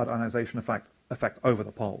a hard ionization effect over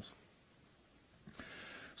the poles.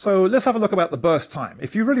 So let's have a look about the burst time.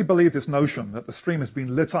 If you really believe this notion that the stream has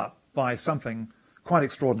been lit up by something quite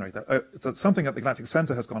extraordinary, that something at the galactic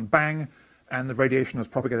center has gone bang and the radiation has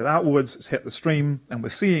propagated outwards, it's hit the stream, and we're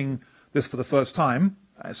seeing this for the first time,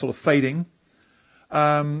 it's sort of fading,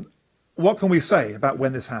 what can we say about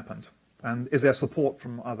when this happened? And is there support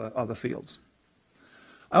from other fields?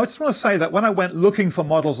 I just want to say that when I went looking for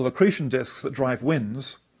models of accretion disks that drive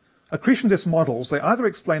winds, accretion disk models, they either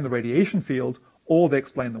explain the radiation field or they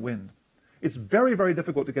explain the wind. It's very, very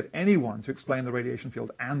difficult to get anyone to explain the radiation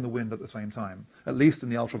field and the wind at the same time, at least in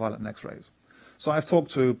the ultraviolet and X-rays. So I've talked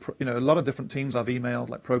to a lot of different teams I've emailed,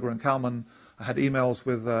 like Proger and Kalman. I had emails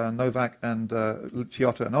with Novak and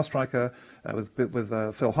Chiotta and Ostreicher,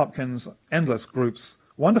 with Phil Hopkins, endless groups.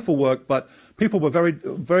 Wonderful work, but people were very,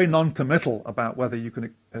 very non-committal about whether you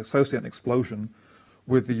can associate an explosion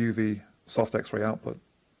with the UV soft X-ray output.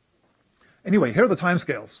 Anyway, here are the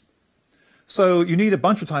timescales. So you need a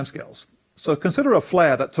bunch of timescales. So consider a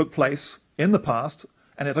flare that took place in the past,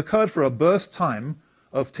 and it occurred for a burst time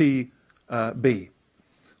of T B.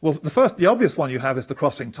 Well, the obvious one you have is the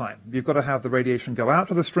crossing time. You've got to have the radiation go out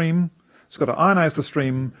to the stream, it's got to ionize the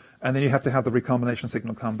stream, and then you have to have the recombination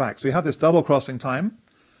signal come back. So you have this double crossing time,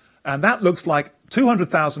 and that looks like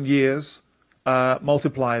 200,000 years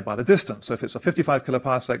multiplied by the distance. So if it's a 55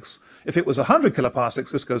 kiloparsecs, if it was 100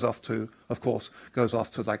 kiloparsecs, this goes off to, of course,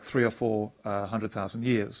 like 300,000 or 400,000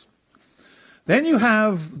 years. Then you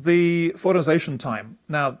have the photonization time.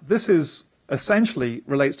 Now, this is essentially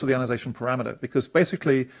relates to the ionization parameter, because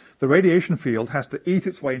basically the radiation field has to eat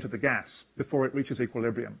its way into the gas before it reaches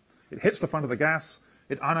equilibrium. It hits the front of the gas,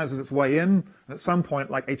 it ionizes its way in, and at some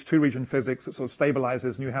point, like H2 region physics, it sort of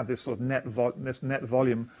stabilizes, and you have this sort of net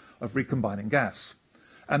volume of recombining gas.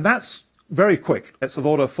 And that's very quick. It's of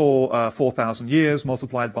order for 4,000 years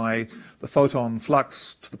multiplied by the photon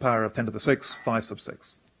flux to the power of 10 to the 6, 5 sub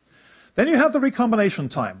 6. Then you have the recombination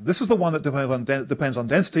time. This is the one that depends on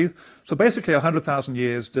density. So basically 100,000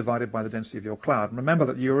 years divided by the density of your cloud. And remember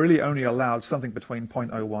that you're really only allowed something between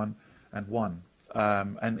 0.01 and 1.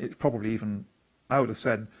 And it probably even, I would have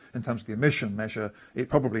said, in terms of the emission measure, it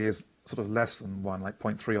probably is sort of less than 1, like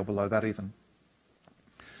 0.3 or below that even.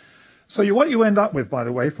 So what you end up with, by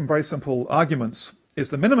the way, from very simple arguments, is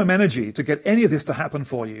the minimum energy to get any of this to happen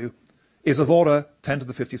for you is of order 10 to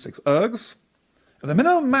the 56 ergs. And the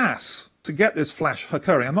minimum mass to get this flash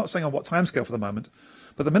occurring, I'm not saying on what timescale for the moment,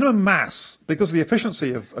 but the minimum mass, because of the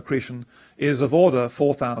efficiency of accretion, is of order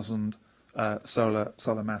 4,000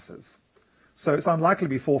 solar masses. So it's unlikely to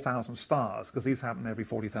be 4,000 stars, because these happen every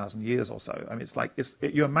 40,000 years or so. I mean, it's like,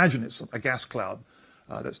 you imagine it's a gas cloud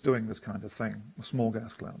that's doing this kind of thing, a small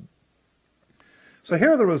gas cloud. So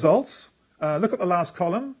here are the results. Look at the last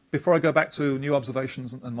column, before I go back to new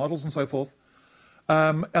observations and models and so forth.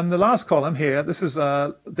 And the last column here, this is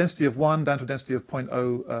density of 1 down to density of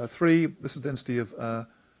 0.03. This is density of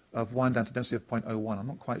 1 down to density of 0.01. I'm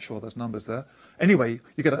not quite sure those numbers there. Anyway,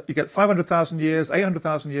 you get 500,000 years,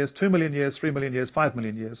 800,000 years, 2 million years, 3 million years, 5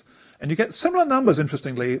 million years. And you get similar numbers,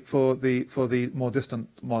 interestingly, for the more distant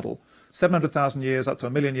model. 700,000 years up to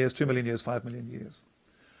 1 million years, 2 million years, 5 million years.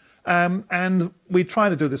 And we try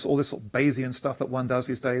to do all this sort of Bayesian stuff that one does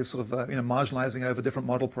these days, sort of marginalizing over different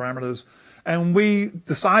model parameters. And we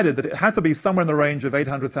decided that it had to be somewhere in the range of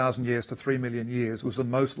 800,000 years to 3 million years was the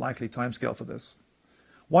most likely timescale for this.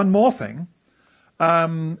 One more thing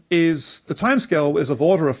is the timescale is of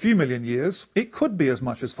order a few million years. It could be as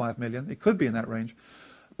much as 5 million. It could be in that range.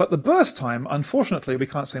 But the burst time, unfortunately, we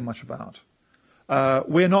can't say much about.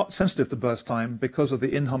 We're not sensitive to burst time because of the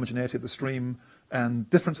inhomogeneity of the stream and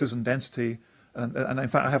differences in density. And in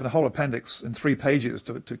fact, I have a whole appendix in 3 pages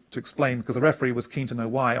to explain, because the referee was keen to know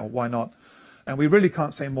why or why not. And we really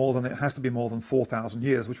can't say more than it has to be more than 4,000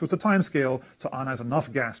 years, which was the time scale to ionize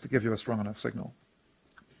enough gas to give you a strong enough signal.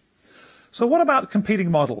 So what about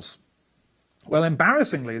competing models? Well,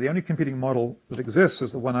 embarrassingly, the only competing model that exists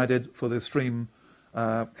is the one I did for the stream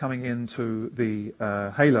coming into the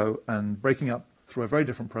halo and breaking up through a very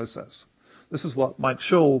different process. This is what Mike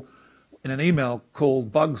Schull in an email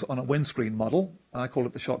called bugs on a windscreen model. I call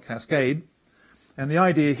it the shock cascade. And the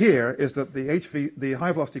idea here is that the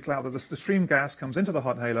high velocity cloud, the stream gas comes into the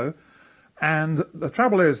hot halo, and the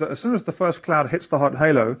trouble is that as soon as the first cloud hits the hot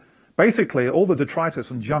halo, basically all the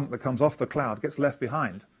detritus and junk that comes off the cloud gets left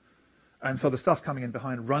behind. And so the stuff coming in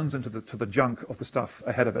behind runs into the junk of the stuff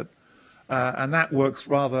ahead of it. And that works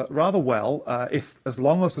rather well as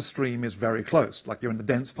long as the stream is very close, like you're in the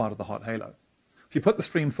dense part of the hot halo. If you put the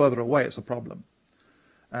stream further away, it's a problem.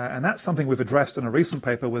 And that's something we've addressed in a recent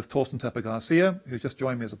paper with Torsten Tepe-Garcia, who just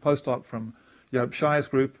joined me as a postdoc from Joop Schei's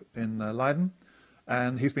group in Leiden.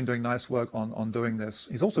 And he's been doing nice work on doing this.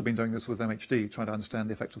 He's also been doing this with MHD, trying to understand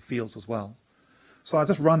the effect of fields as well. So I'll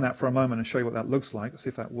just run that for a moment and show you what that looks like, see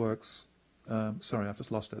if that works. Sorry, I've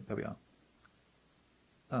just lost it. There we are.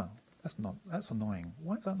 Oh, that's annoying.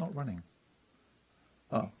 Why is that not running?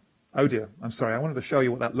 Oh dear, I'm sorry. I wanted to show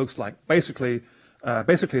you what that looks like. Basically,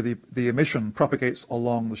 the emission propagates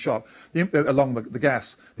along the shock, along the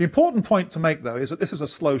gas. The important point to make, though, is that this is a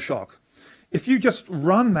slow shock. If you just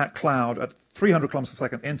run that cloud at 300 kilometers per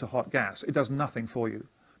second into hot gas, it does nothing for you.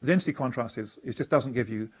 The density contrast it just doesn't give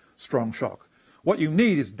you strong shock. What you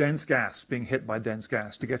need is dense gas being hit by dense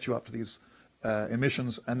gas to get you up to these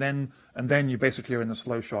emissions, and then you basically are in the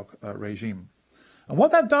slow shock regime. And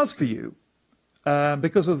what that does for you,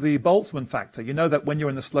 because of the Boltzmann factor, you know that when you're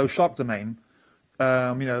in the slow shock domain,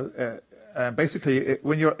 basically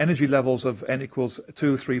when your energy levels of n equals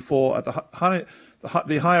 2, 3, 4 at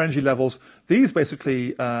the higher energy levels, these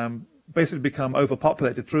basically become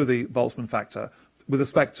overpopulated through the Boltzmann factor with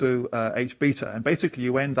respect to H beta, and basically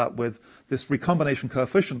you end up with this recombination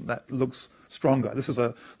coefficient that looks stronger. This is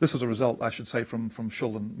a result, I should say, from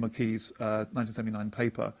Schull and McKee's 1979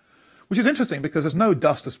 paper, which is interesting because there's no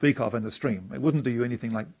dust to speak of in the stream. It wouldn't do you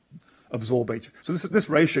anything like absorb H. So this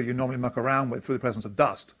ratio you normally muck around with through the presence of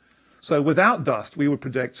dust. So without dust, we would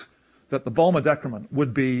predict that the Balmer decrement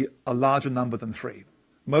would be a larger number than 3.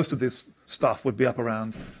 Most of this stuff would be up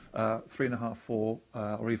around 3.5, 4,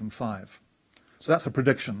 or even 5. So that's a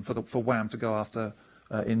prediction for WAM to go after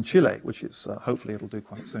in Chile, which is hopefully it'll do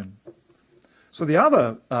quite soon. So the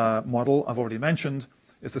other model I've already mentioned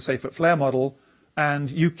is the Seyfert flare model, and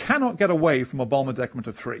you cannot get away from a Balmer decrement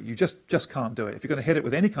of 3. You just can't do it. If you're going to hit it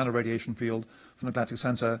with any kind of radiation field from the galactic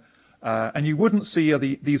center, and you wouldn't see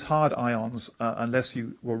these hard ions unless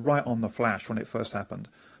you were right on the flash when it first happened.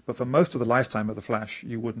 But for most of the lifetime of the flash,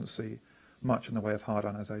 you wouldn't see much in the way of hard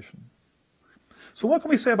ionization. So what can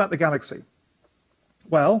we say about the galaxy?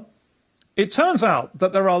 Well, it turns out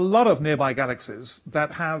that there are a lot of nearby galaxies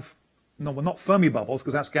that have, no, well, not Fermi bubbles,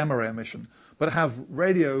 because that's gamma ray emission, but have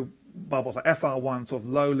radio bubbles, like FR1, sort of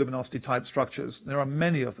low luminosity type structures. There are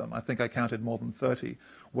many of them. I think I counted more than 30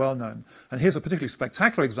 well known. And here's a particularly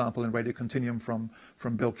spectacular example in radio continuum from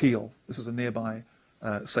Bill Keel. This is a nearby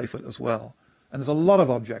Seyfert as well. And there's a lot of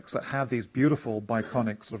objects that have these beautiful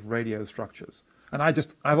biconic sort of radio structures. And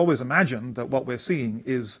I've always imagined that what we're seeing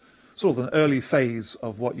is sort of an early phase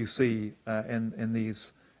of what you see in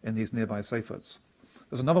these nearby Seyferts.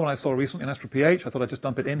 There's another one I saw recently in Astro PH. I thought I'd just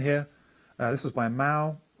dump it in here. This is by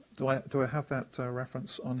Mao. Do I have that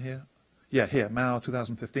reference on here? Yeah, here, Mao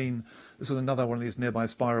 2015. This is another one of these nearby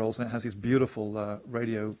spirals, and it has these beautiful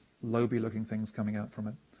radio lobe-looking things coming out from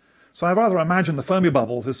it. So I rather imagine the Fermi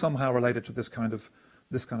bubbles is somehow related to this kind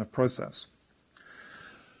of process.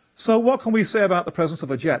 So what can we say about the presence of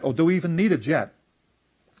a jet, or do we even need a jet?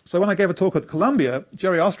 So when I gave a talk at Columbia,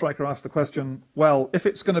 Jerry Ostreicher asked the question, well, if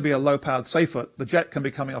it's going to be a low-powered Seyfert, the jet can be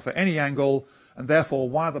coming off at any angle, and therefore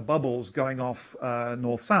why are the bubbles going off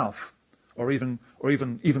north-south, or even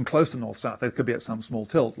close to north-south? They could be at some small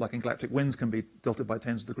tilt, like in galactic winds can be tilted by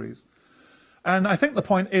tens of degrees. And I think the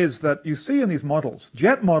point is that you see in these models,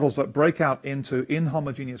 jet models that break out into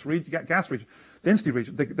inhomogeneous gas region, density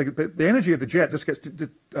region, the energy of the jet just gets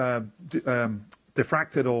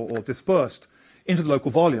diffracted or dispersed into the local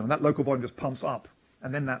volume, and that local volume just pumps up.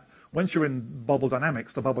 And then once you're in bubble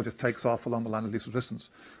dynamics, the bubble just takes off along the line of least resistance.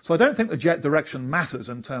 So I don't think the jet direction matters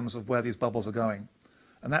in terms of where these bubbles are going.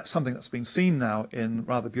 And that's something that's been seen now in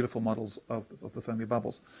rather beautiful models of the Fermi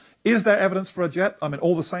bubbles. Is there evidence for a jet? I mean,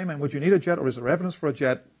 all the same, and would you need a jet, or is there evidence for a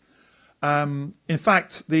jet? In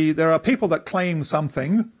fact, there are people that claim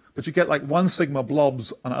something, but you get like 1 sigma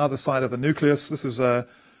blobs on either side of the nucleus. This is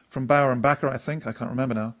from Bauer and Backer, I think. I can't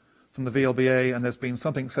remember now. From the VLBA, and there's been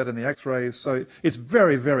something said in the X-rays. So it's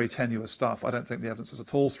very, very tenuous stuff. I don't think the evidence is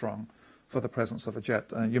at all strong for the presence of a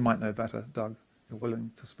jet. You might know better, Doug. You're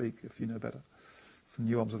willing to speak if you know better from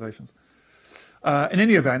new observations. In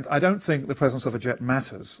any event, I don't think the presence of a jet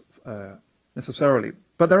matters necessarily.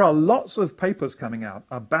 But there are lots of papers coming out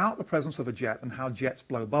about the presence of a jet and how jets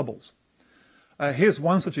blow bubbles. Here's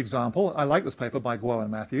one such example. I like this paper by Guo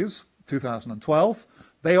and Matthews, 2012.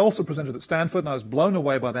 They also presented at Stanford, and I was blown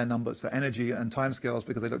away by their numbers for energy and timescales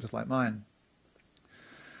because they look just like mine.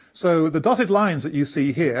 So the dotted lines that you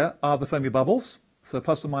see here are the Fermi bubbles, so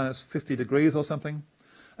plus or minus 50 degrees or something.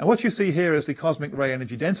 And what you see here is the cosmic ray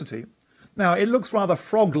energy density. Now, it looks rather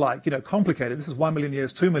frog-like, complicated. This is 1 million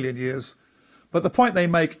years, 2 million years. But the point they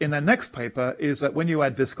make in their next paper is that when you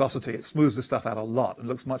add viscosity, it smooths this stuff out a lot. It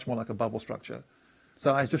looks much more like a bubble structure.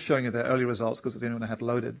 So I'm just showing you their early results because it's the only one I had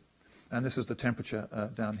loaded. And this is the temperature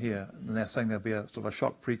down here. And they're saying there'll be a sort of a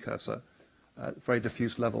shock precursor at very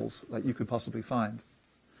diffuse levels that you could possibly find.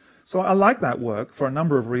 So I like that work for a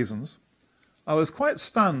number of reasons. I was quite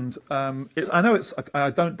stunned.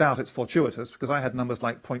 I don't doubt it's fortuitous because I had numbers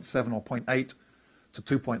like 0.7 or 0.8 to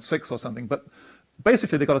 2.6 or something. But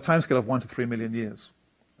basically, they got a timescale of 1 to 3 million years,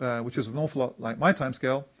 which is an awful lot like my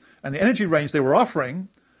timescale. And the energy range they were offering,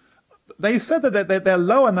 they said that their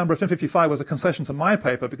lower number of 1055 was a concession to my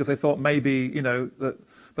paper because they thought maybe,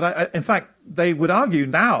 but in fact, they would argue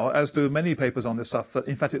now, as do many papers on this stuff, that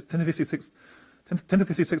in fact it's 10 to 56,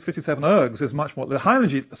 57 ergs is much more, the high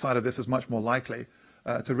energy side of this is much more likely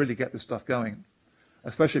to really get this stuff going,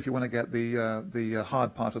 especially if you want to get the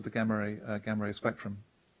hard part of the gamma ray spectrum.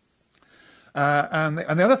 And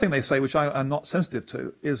the other thing they say, which I'm not sensitive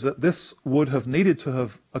to, is that this would have needed to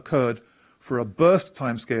have occurred for a burst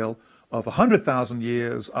timescale of 100,000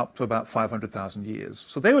 years up to about 500,000 years.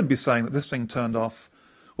 So they would be saying that this thing turned off,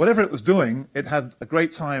 whatever it was doing, it had a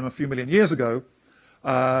great time a few million years ago,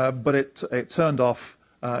 but it turned off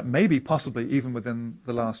maybe possibly even within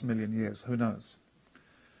the last million years. Who knows?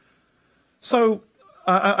 So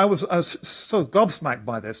I was sort of gobsmacked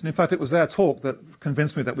by this, and in fact it was their talk that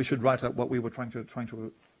convinced me that we should write out what we were trying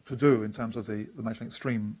to do in terms of the Magellanic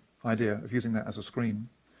stream idea of using that as a screen.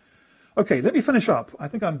 Okay, let me finish up. I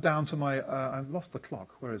think I'm down to my, I've lost the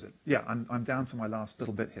clock. Where is it? Yeah, I'm down to my last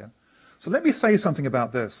little bit here. So let me say something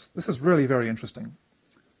about this. This is really very interesting.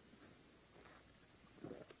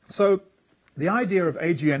 So the idea of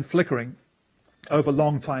AGN flickering over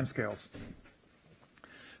long timescales.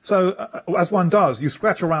 So as one does, you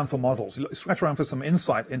scratch around for models. You scratch around for some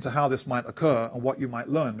insight into how this might occur and what you might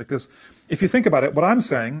learn. Because if you think about it, what I'm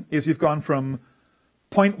saying is you've gone from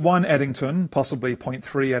 0.1 Eddington, possibly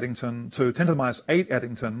 0.3 Eddington, to 10 to the minus 8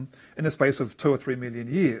 Eddington in the space of 2 or 3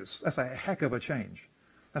 million years. That's a heck of a change.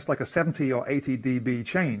 That's like a 70 or 80 dB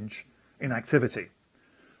change in activity.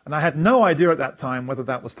 And I had no idea at that time whether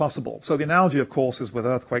that was possible. So the analogy, of course, is with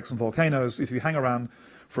earthquakes and volcanoes. If you hang around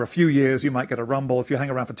for a few years, you might get a rumble. If you hang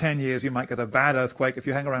around for 10 years, you might get a bad earthquake. If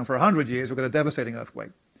you hang around for 100 years, you'll get a devastating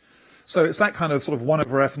earthquake. So it's that kind of sort of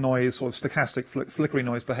 1/f noise, sort of stochastic flickering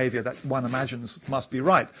noise behavior that one imagines must be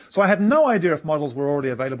right. So I had no idea if models were already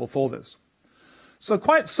available for this. So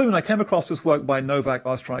quite soon I came across this work by Novak,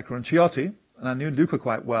 Ostreicher, and Ciotti, and I knew Luca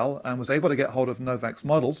quite well and was able to get hold of Novak's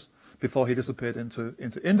models before he disappeared into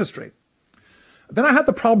industry. Then I had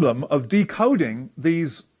the problem of decoding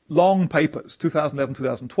these long papers, 2011,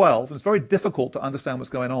 2012, and it's very difficult to understand what's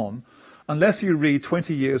going on unless you read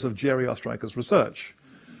 20 years of Jerry Ostreicher's research.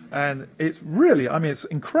 And it's really, I mean, it's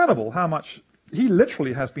incredible how much he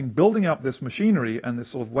literally has been building up this machinery and this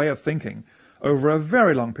sort of way of thinking over a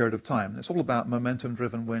very long period of time. It's all about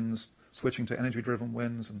momentum-driven winds, switching to energy-driven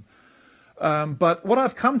winds. But what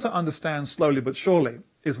I've come to understand slowly but surely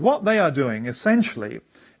is what they are doing essentially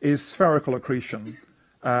is spherical accretion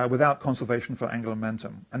without conservation for angular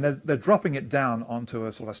momentum. And they're dropping it down onto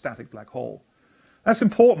a sort of a static black hole. That's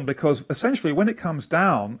important because essentially when it comes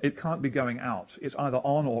down, it can't be going out. It's either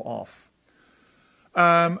on or off.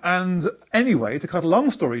 And anyway, to cut a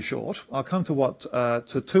long story short, I'll come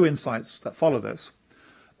to two insights that follow this.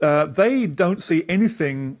 They don't see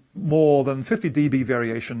anything more than 50 dB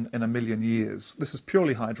variation in a million years. This is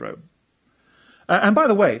purely hydro. And by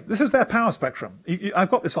the way, this is their power spectrum.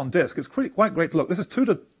 I've got this on disk. It's quite great to look. This is 2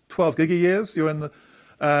 to 12 gigayears. You're in the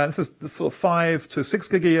this is the sort of 5 to 6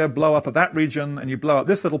 gigayear blow up of that region, and you blow up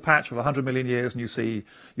this little patch of 100 million years, and you see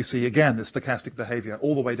again this stochastic behavior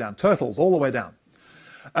all the way down, turtles all the way down.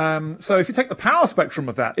 So if you take the power spectrum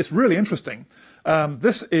of that, it's really interesting.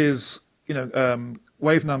 This is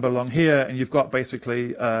wave number along here, and you've got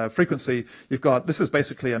basically frequency. This is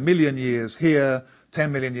basically a million years here,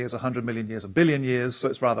 10 million years, 100 million years, a billion years. So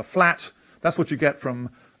it's rather flat. That's what you get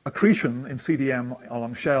from accretion in CDM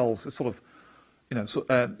along shells. It's sort of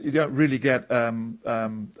you don't really get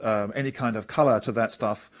any kind of color to that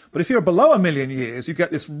stuff. But if you're below a million years, you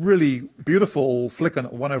get this really beautiful flicker,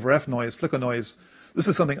 1/f noise, flicker noise. This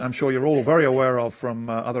is something I'm sure you're all very aware of from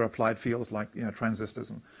other applied fields like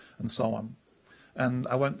transistors and so on. And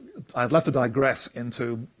I'd love to digress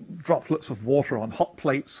into droplets of water on hot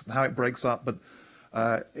plates and how it breaks up, but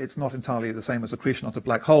it's not entirely the same as accretion onto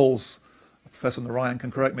black holes. Professor Narayan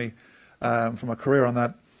can correct me from a career on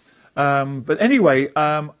that. But anyway,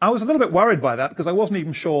 I was a little bit worried by that because I wasn't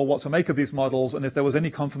even sure what to make of these models and if there was any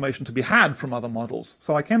confirmation to be had from other models.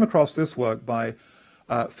 So I came across this work by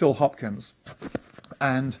Phil Hopkins.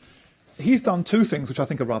 And he's done two things which I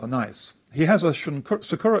think are rather nice. He has a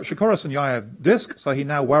Shikura-Sunyaev disk, so he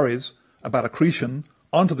now worries about accretion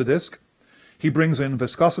onto the disk. He brings in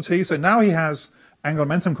viscosity, so now he has angular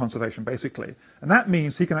momentum conservation, basically. And that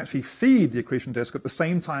means he can actually feed the accretion disk at the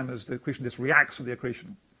same time as the accretion disk reacts to the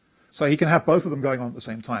accretion. So he can have both of them going on at the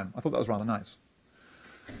same time. I thought that was rather nice.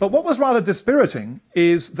 But what was rather dispiriting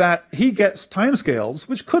is that he gets timescales,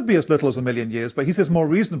 which could be as little as a million years, but he says more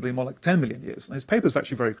reasonably, more like 10 million years. And his paper is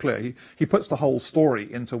actually very clear. He puts the whole story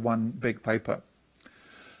into one big paper.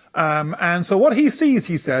 And so what he sees,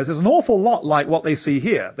 he says, is an awful lot like what they see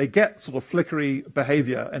here. They get sort of flickery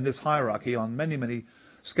behavior in this hierarchy on many, many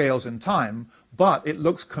scales in time, but it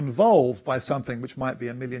looks convolved by something which might be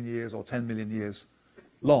 1 million years or 10 million years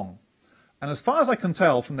long. And as far as I can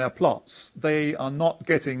tell from their plots, they are not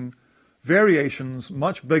getting variations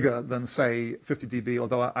much bigger than, say, 50 dB,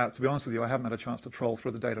 although, to be honest with you, I haven't had a chance to troll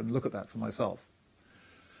through the data and look at that for myself.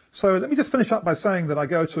 So let me just finish up by saying that I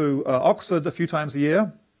go to Oxford a few times a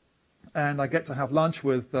year, and I get to have lunch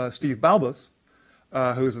with Steve Balbus,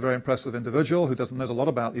 who is a very impressive individual who knows a lot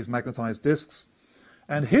about these magnetized disks.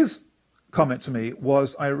 And his comment to me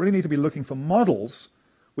was, I really need to be looking for models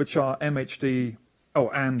which are MHD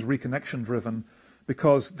and reconnection driven,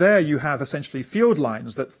 because there you have essentially field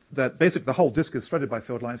lines that basically the whole disk is threaded by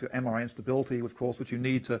field lines. Your MRI instability, of course, which you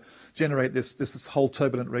need to generate this whole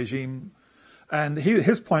turbulent regime. And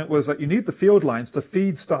his point was that you need the field lines to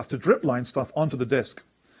feed stuff, to drip line stuff onto the disk.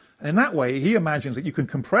 And in that way, he imagines that you can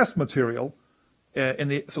compress material in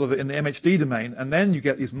the MHD domain, and then you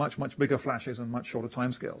get these much, much bigger flashes and much shorter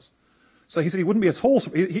timescales. So he said he wouldn't be at all.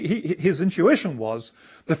 His intuition was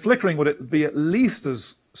the flickering would be at least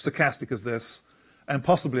as stochastic as this, and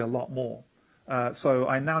possibly a lot more. So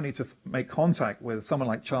I now need to make contact with someone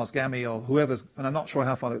like Charles Gammy or whoever's, and I'm not sure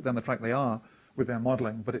how far down the track they are with their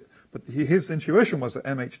modeling, but his intuition was that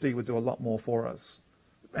MHD would do a lot more for us.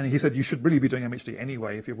 And he said you should really be doing MHD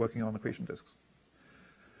anyway if you're working on accretion disks.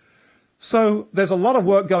 So there's a lot of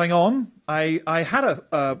work going on. I had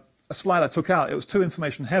a slide I took out. It was too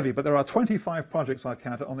information heavy, but there are 25 projects I've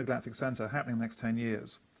counted on the Galactic Center happening in the next 10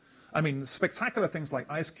 years. I mean, spectacular things like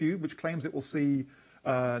IceCube, which claims it will see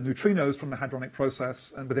neutrinos from the hadronic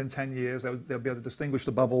process, and within 10 years they'll be able to distinguish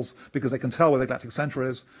the bubbles because they can tell where the galactic center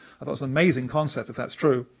is. I thought it was an amazing concept if that's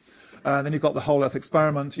true. Then you've got the whole Earth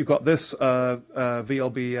experiment. You've got this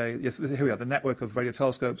VLB, yes, here we are, the network of radio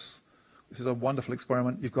telescopes, which is a wonderful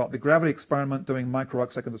experiment. You've got the gravity experiment doing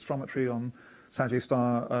micro-arcsecond astrometry on Sagittarius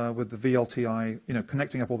Star with the VLTI,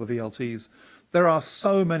 connecting up all the VLTs. There are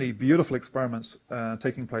so many beautiful experiments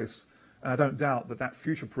taking place. And I don't doubt that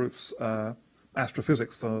future-proofs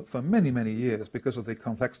astrophysics for many, many years because of the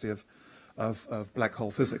complexity of black hole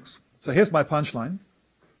physics. So here's my punchline.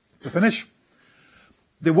 To finish,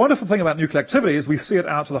 the wonderful thing about nuclear activity is we see it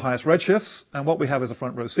out to the highest redshifts, and what we have is a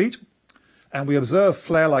front row seat. And we observe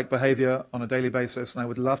flare-like behavior on a daily basis, and I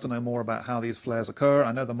would love to know more about how these flares occur.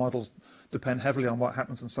 I know the models depend heavily on what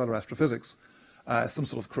happens in solar astrophysics, some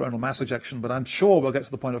sort of coronal mass ejection, but I'm sure we'll get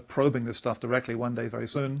to the point of probing this stuff directly one day very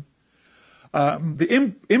soon.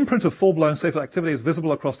 The imprint of full-blown Seyfert activity is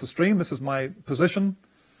visible across the stream. This is my position.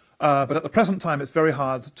 But at the present time, it's very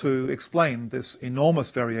hard to explain this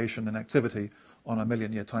enormous variation in activity on a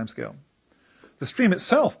million-year timescale. The stream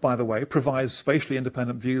itself, by the way, provides spatially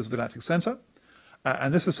independent views of the galactic center.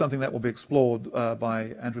 And this is something that will be explored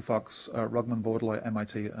by Andrew Fox, Rugman Bordelot,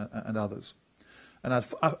 MIT, and others. And I'd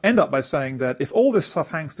end up by saying that if all this stuff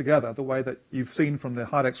hangs together the way that you've seen from the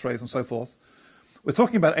hard X-rays and so forth, we're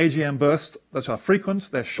talking about AGM bursts that are frequent,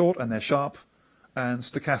 they're short and they're sharp, and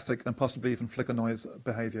stochastic and possibly even flicker noise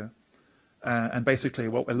behavior. And basically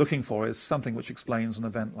what we're looking for is something which explains an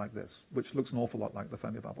event like this, which looks an awful lot like the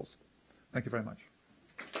Fermi bubbles. Thank you very much.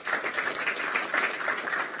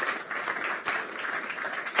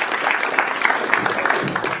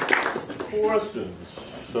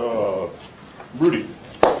 Questions? Rudy.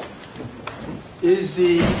 Is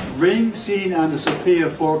the ring seen on the Sophia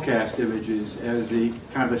forecast images as the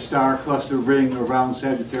kind of a star cluster ring around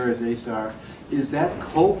Sagittarius A star, is that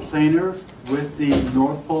coplanar with the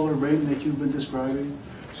North Polar ring that you've been describing?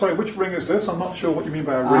 Sorry, which ring is this? I'm not sure what you mean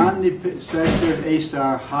by a ring. On the Sagittarius A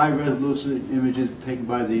star high-resolution images taken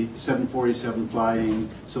by the 747 flying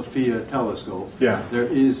Sophia telescope, there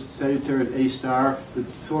is Sagittarius A star with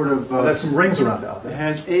sort of... there's some rings around out there. It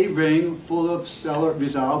has a ring full of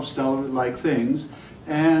resolved stellar-like things,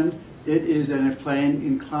 and it is in a plane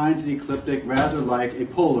inclined to the ecliptic, rather like a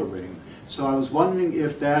polar ring. So I was wondering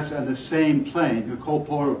if that's on the same plane, the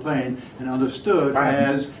copolar plane, and understood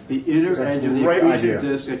as the inner edge of the accretion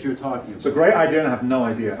disk that you're talking about. It's a great idea, and I have no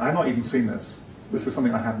idea. I've not even seen this. This is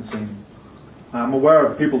something I haven't seen. I'm aware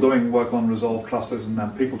of people doing work on resolved clusters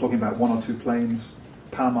and people talking about one or two planes.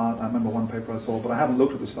 Palmar, I remember one paper I saw, but I haven't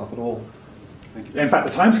looked at this stuff at all. Thank you. In fact,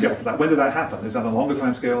 the timescale for that, when did that happen? Is that a longer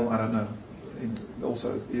timescale? I don't know.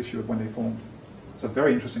 Also, the issue of when they formed. It's a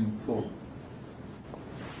very interesting thought.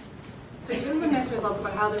 So you've given some nice results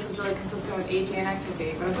about how this is really consistent with AGN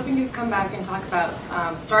activity, but I was hoping you could come back and talk about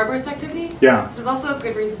starburst activity. Yeah. This is also a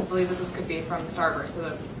good reason to believe that this could be from starburst. So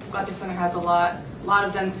the Galactic Center has a lot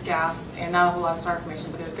of dense gas and not a whole lot of star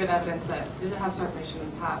formation, but there's good evidence that it did have star formation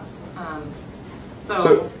in the past.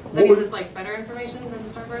 So does that give us like better information than the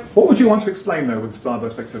starburst? What would you want to explain though with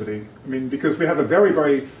starburst activity? I mean, because we have a very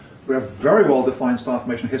well-defined star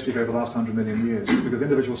formation history over the last 100 million years, because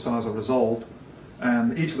individual stars are resolved,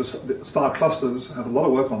 and each of the star clusters have a lot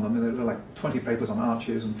of work on them. There are like 20 papers on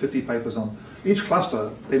arches and 50 papers on each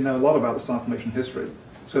cluster. They know a lot about the star formation history.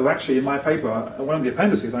 So actually, in my paper, one of the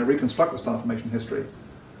appendices, I reconstruct the star formation history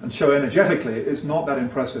and show energetically it's not that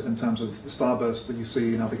impressive in terms of the starbursts that you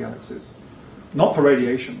see in other galaxies. Not for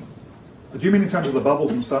radiation. Do you mean in terms of the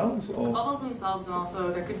bubbles themselves? Or? The bubbles themselves, and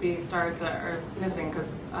also there could be stars that are missing because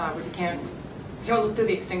you can't look through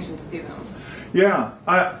the extinction to see them. Yeah,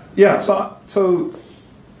 I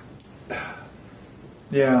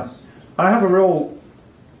have a real.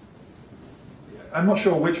 I'm not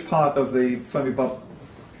sure which part of the Fermi bubble.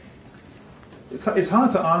 It's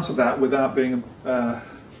hard to answer that without being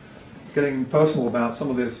getting personal about some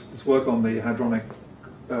of this work on the hadronic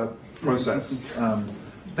process.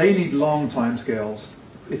 They need long time scales.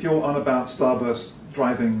 If you're on about starburst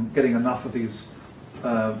driving, getting enough of these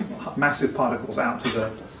massive particles out to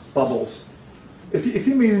the bubbles. If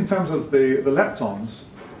you mean in terms of the leptons,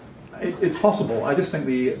 it's possible. I just think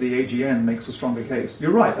the AGN makes a stronger case.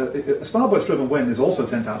 You're right. A starburst-driven wind is also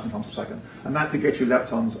 10,000 times per second, and that could get you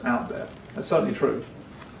leptons out there. That's certainly true.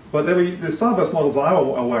 But the starburst models I'm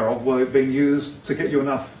aware of were being used to get you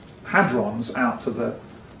enough hadrons out to the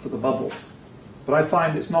bubbles. But I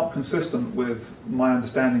find it's not consistent with my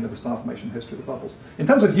understanding of the star formation history of the bubbles. In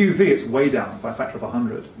terms of UV, it's way down by a factor of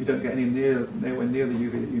 100. You don't get nowhere near the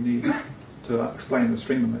UV that you need to explain the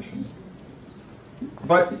stream emission.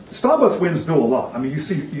 But starburst winds do a lot. I mean,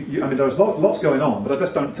 there's lots going on, but I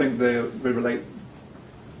just don't think they relate.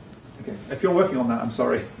 Okay, if you're working on that, I'm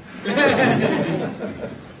sorry.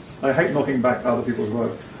 I hate knocking back other people's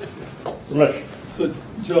work. So,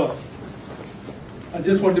 Josh, I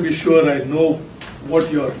just want to be sure I know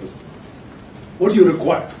what you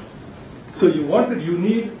require. So you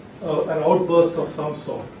need an outburst of some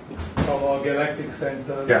sort from our galactic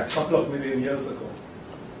center a couple of million years ago.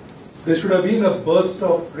 There should have been a burst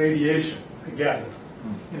of radiation, I gather,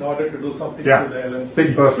 in order to do something to the LMC.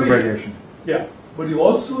 Big burst of radiation. Yeah, but you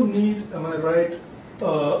also need, am I right,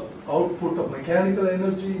 output of mechanical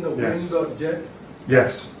energy in a wind or jet?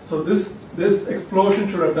 Yes. So this explosion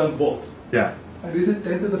should have done both. Yeah. And is it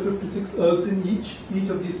 10 to the 56 ergs in each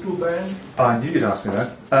of these two bands? You did ask me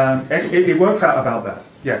that. It works out about that.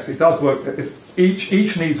 Yes, it does work.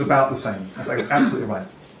 Each needs about the same. That's absolutely right.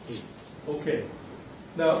 Okay.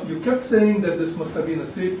 Now, you kept saying that this must have been a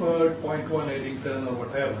Seyfert, 0.1 Eddington, or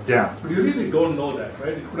whatever. Yeah. But you really don't know that,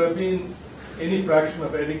 right? It could have been any fraction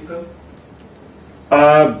of Eddington.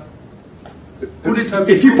 Could it have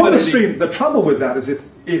been if you put the stream, the trouble with that is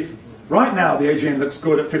if right now the AGN looks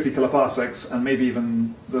good at 50 kiloparsecs and maybe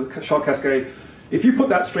even the shock cascade, if you put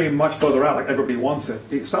that stream much further out like everybody wants it,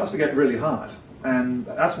 it starts to get really hard. And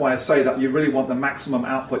that's why I say that you really want the maximum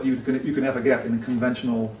output you can ever get in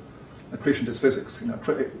conventional accretion-disk physics.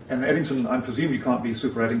 And Eddington, I presume you can't be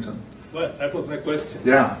super Eddington. Well, that was my question.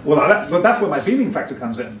 Yeah, well, but that's where my beaming factor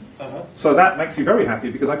comes in. So that makes you very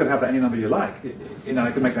happy because I could have that any number you like.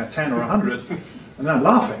 I could make that 10 or 100, and then I'm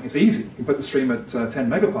laughing. It's easy. You can put the stream at 10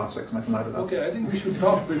 megaparsecs and I can light it up. Okay, I think we should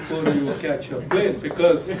talk before you catch your plane,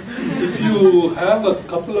 because if you have a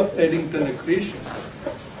couple of Eddington accretion,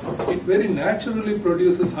 it very naturally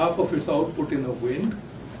produces half of its output in a wind,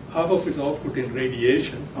 half of its output in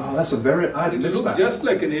radiation. Oh, that's I It missed looks that. just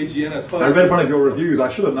like an AGN as far I as read one of your reviews. I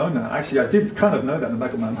should have known that. Actually, I did kind of know that in the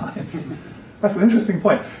back of my mind. That's an interesting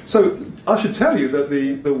point. So I should tell you that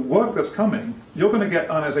the work that's coming, you're going to get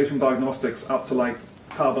ionization diagnostics up to like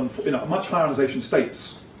carbon, much higher ionization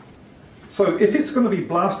states. So if it's going to be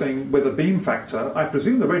blasting with a beam factor, I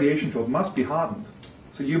presume the radiation field must be hardened.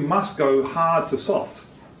 So you must go hard to soft.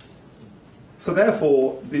 So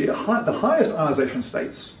therefore, the highest ionization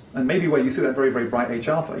states, and maybe where you see that very, very bright H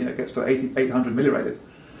alpha, it gets to 800 milliradians,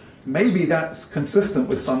 maybe that's consistent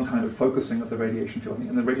with some kind of focusing of the radiation field.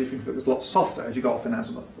 And the radiation field is a lot softer as you go off in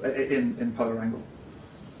azimuth, in polar angle.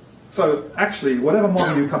 So actually, whatever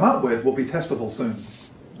model you come up with will be testable soon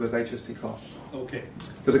with HST class. Okay.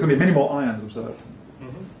 Because there can be many more ions observed.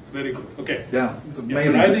 Very good. Okay. Yeah, it's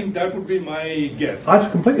amazing. I think that would be my guess.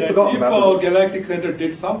 I'd completely forgotten about that. If our that. galactic center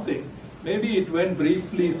did something, maybe it went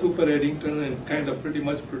briefly super Eddington and kind of pretty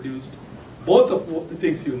much produced both of the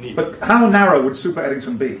things you need. But how narrow would super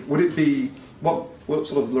Eddington be? Would it be, what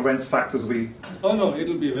sort of Lorentz factors we... Oh no,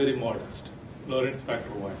 it'll be very modest, Lorentz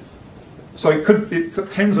factor wise. So it's at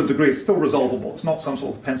tens of degrees, still resolvable. It's not some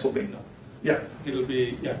sort of pencil beam. Yeah. It'll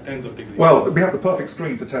be, tens of degrees. Well, we have the perfect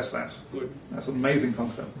screen to test that. Good. That's an amazing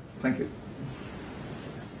concept. Thank you.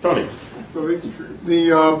 Tony. So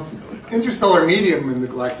the interstellar medium in the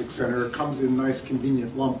galactic center comes in nice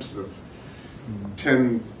convenient lumps of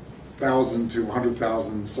 10,000 to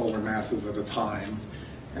 100,000 solar masses at a time.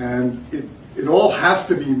 And it all has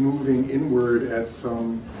to be moving inward at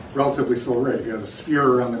some relatively slow rate. If you have a sphere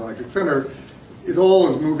around the galactic center, it all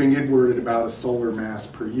is moving inward at about a solar mass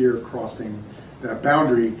per year, crossing that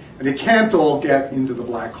boundary. And it can't all get into the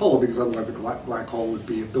black hole, because otherwise the black hole would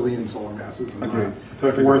be 1 billion solar masses and not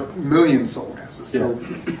 4 million solar masses. Yeah. So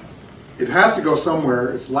it has to go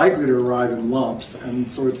somewhere. It's likely to arrive in lumps. And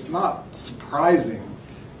so it's not surprising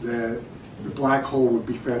that the black hole would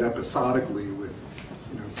be fed episodically with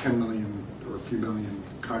 10 million or a few million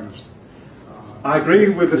kind of... I agree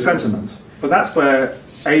with the sentiment, but that's where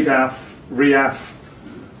ADAF, REAF,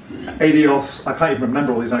 ADIOS, I can't even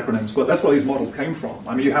remember all these acronyms, but that's where these models came from.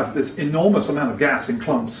 I mean, you have this enormous amount of gas in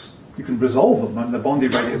clumps. You can resolve them, and the Bondi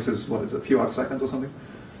radius is, what is it, a few odd seconds or something?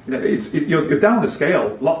 You're down the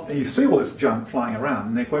scale, and you see all this junk flying around,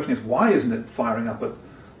 and the question is, why isn't it firing up at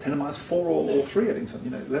 10 to the minus 4 or 3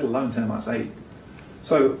 Eddington, let alone 10 to the minus 8?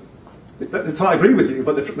 So, I agree with you,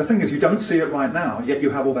 but the thing is, you don't see it right now, yet you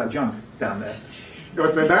have all that junk down there.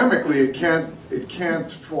 But dynamically, it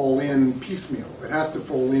can't fall in piecemeal. It has to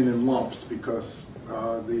fall in lumps, because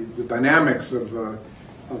the dynamics of the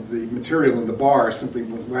material in the bar simply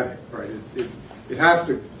won't let it. Right? It has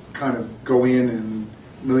to kind of go in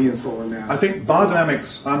million solar mass. I think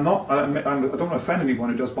biodynamics. I don't want to offend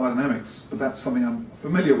anyone who does biodynamics, but that's something I'm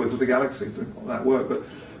familiar with the galaxy, doing all that work. But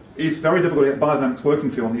it's very difficult to get biodynamics working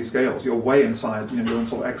for you on these scales. You're way inside, you're in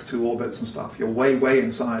sort of X2 orbits and stuff. You're way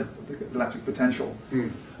inside the galactic potential.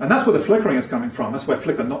 And that's where the flickering is coming from. That's where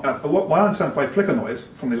what I understand by flicker noise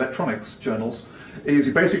from the electronics journals is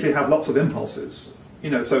you basically have lots of impulses.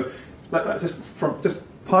 So just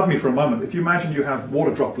pardon me for a moment. If you imagine you have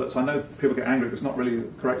water droplets, I know people get angry, it's not really the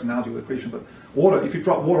correct analogy with accretion, but water, if you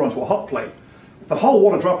drop water onto a hot plate, if the whole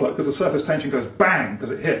water droplet, because the surface tension goes bang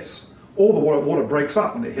because it hits, all the water breaks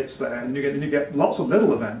up when it hits there, and you get lots of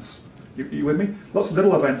little events. You with me? Lots of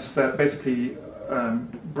little events that basically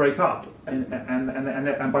break up, and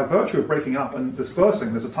by virtue of breaking up and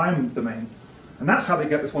dispersing, there's a time domain, and that's how they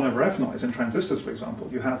get this 1/f noise in transistors, for example.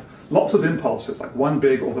 You have lots of impulses, like one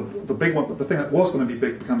big, or the big one, the thing that was going to be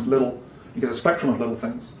big becomes little. You get a spectrum of little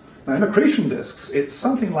things. Now, in accretion disks, it's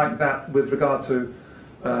something like that with regard to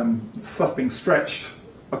stuff being stretched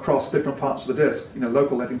across different parts of the disk,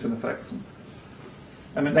 local Eddington effects.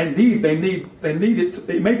 I mean, they need it.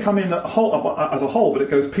 It may come in as a whole, but it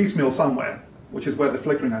goes piecemeal somewhere, which is where the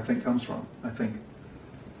flickering, I think, comes from. I think.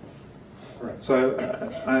 Right. So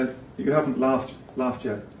you haven't laughed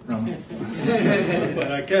yet. No.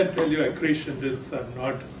 But I can tell you, accretion disks are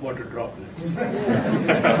not water droplets.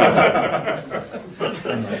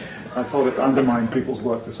 I thought it undermined people's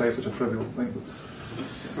work to say such a trivial thing.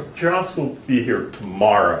 Joss will be here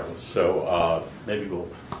tomorrow, so maybe we'll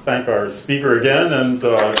thank our speaker again and.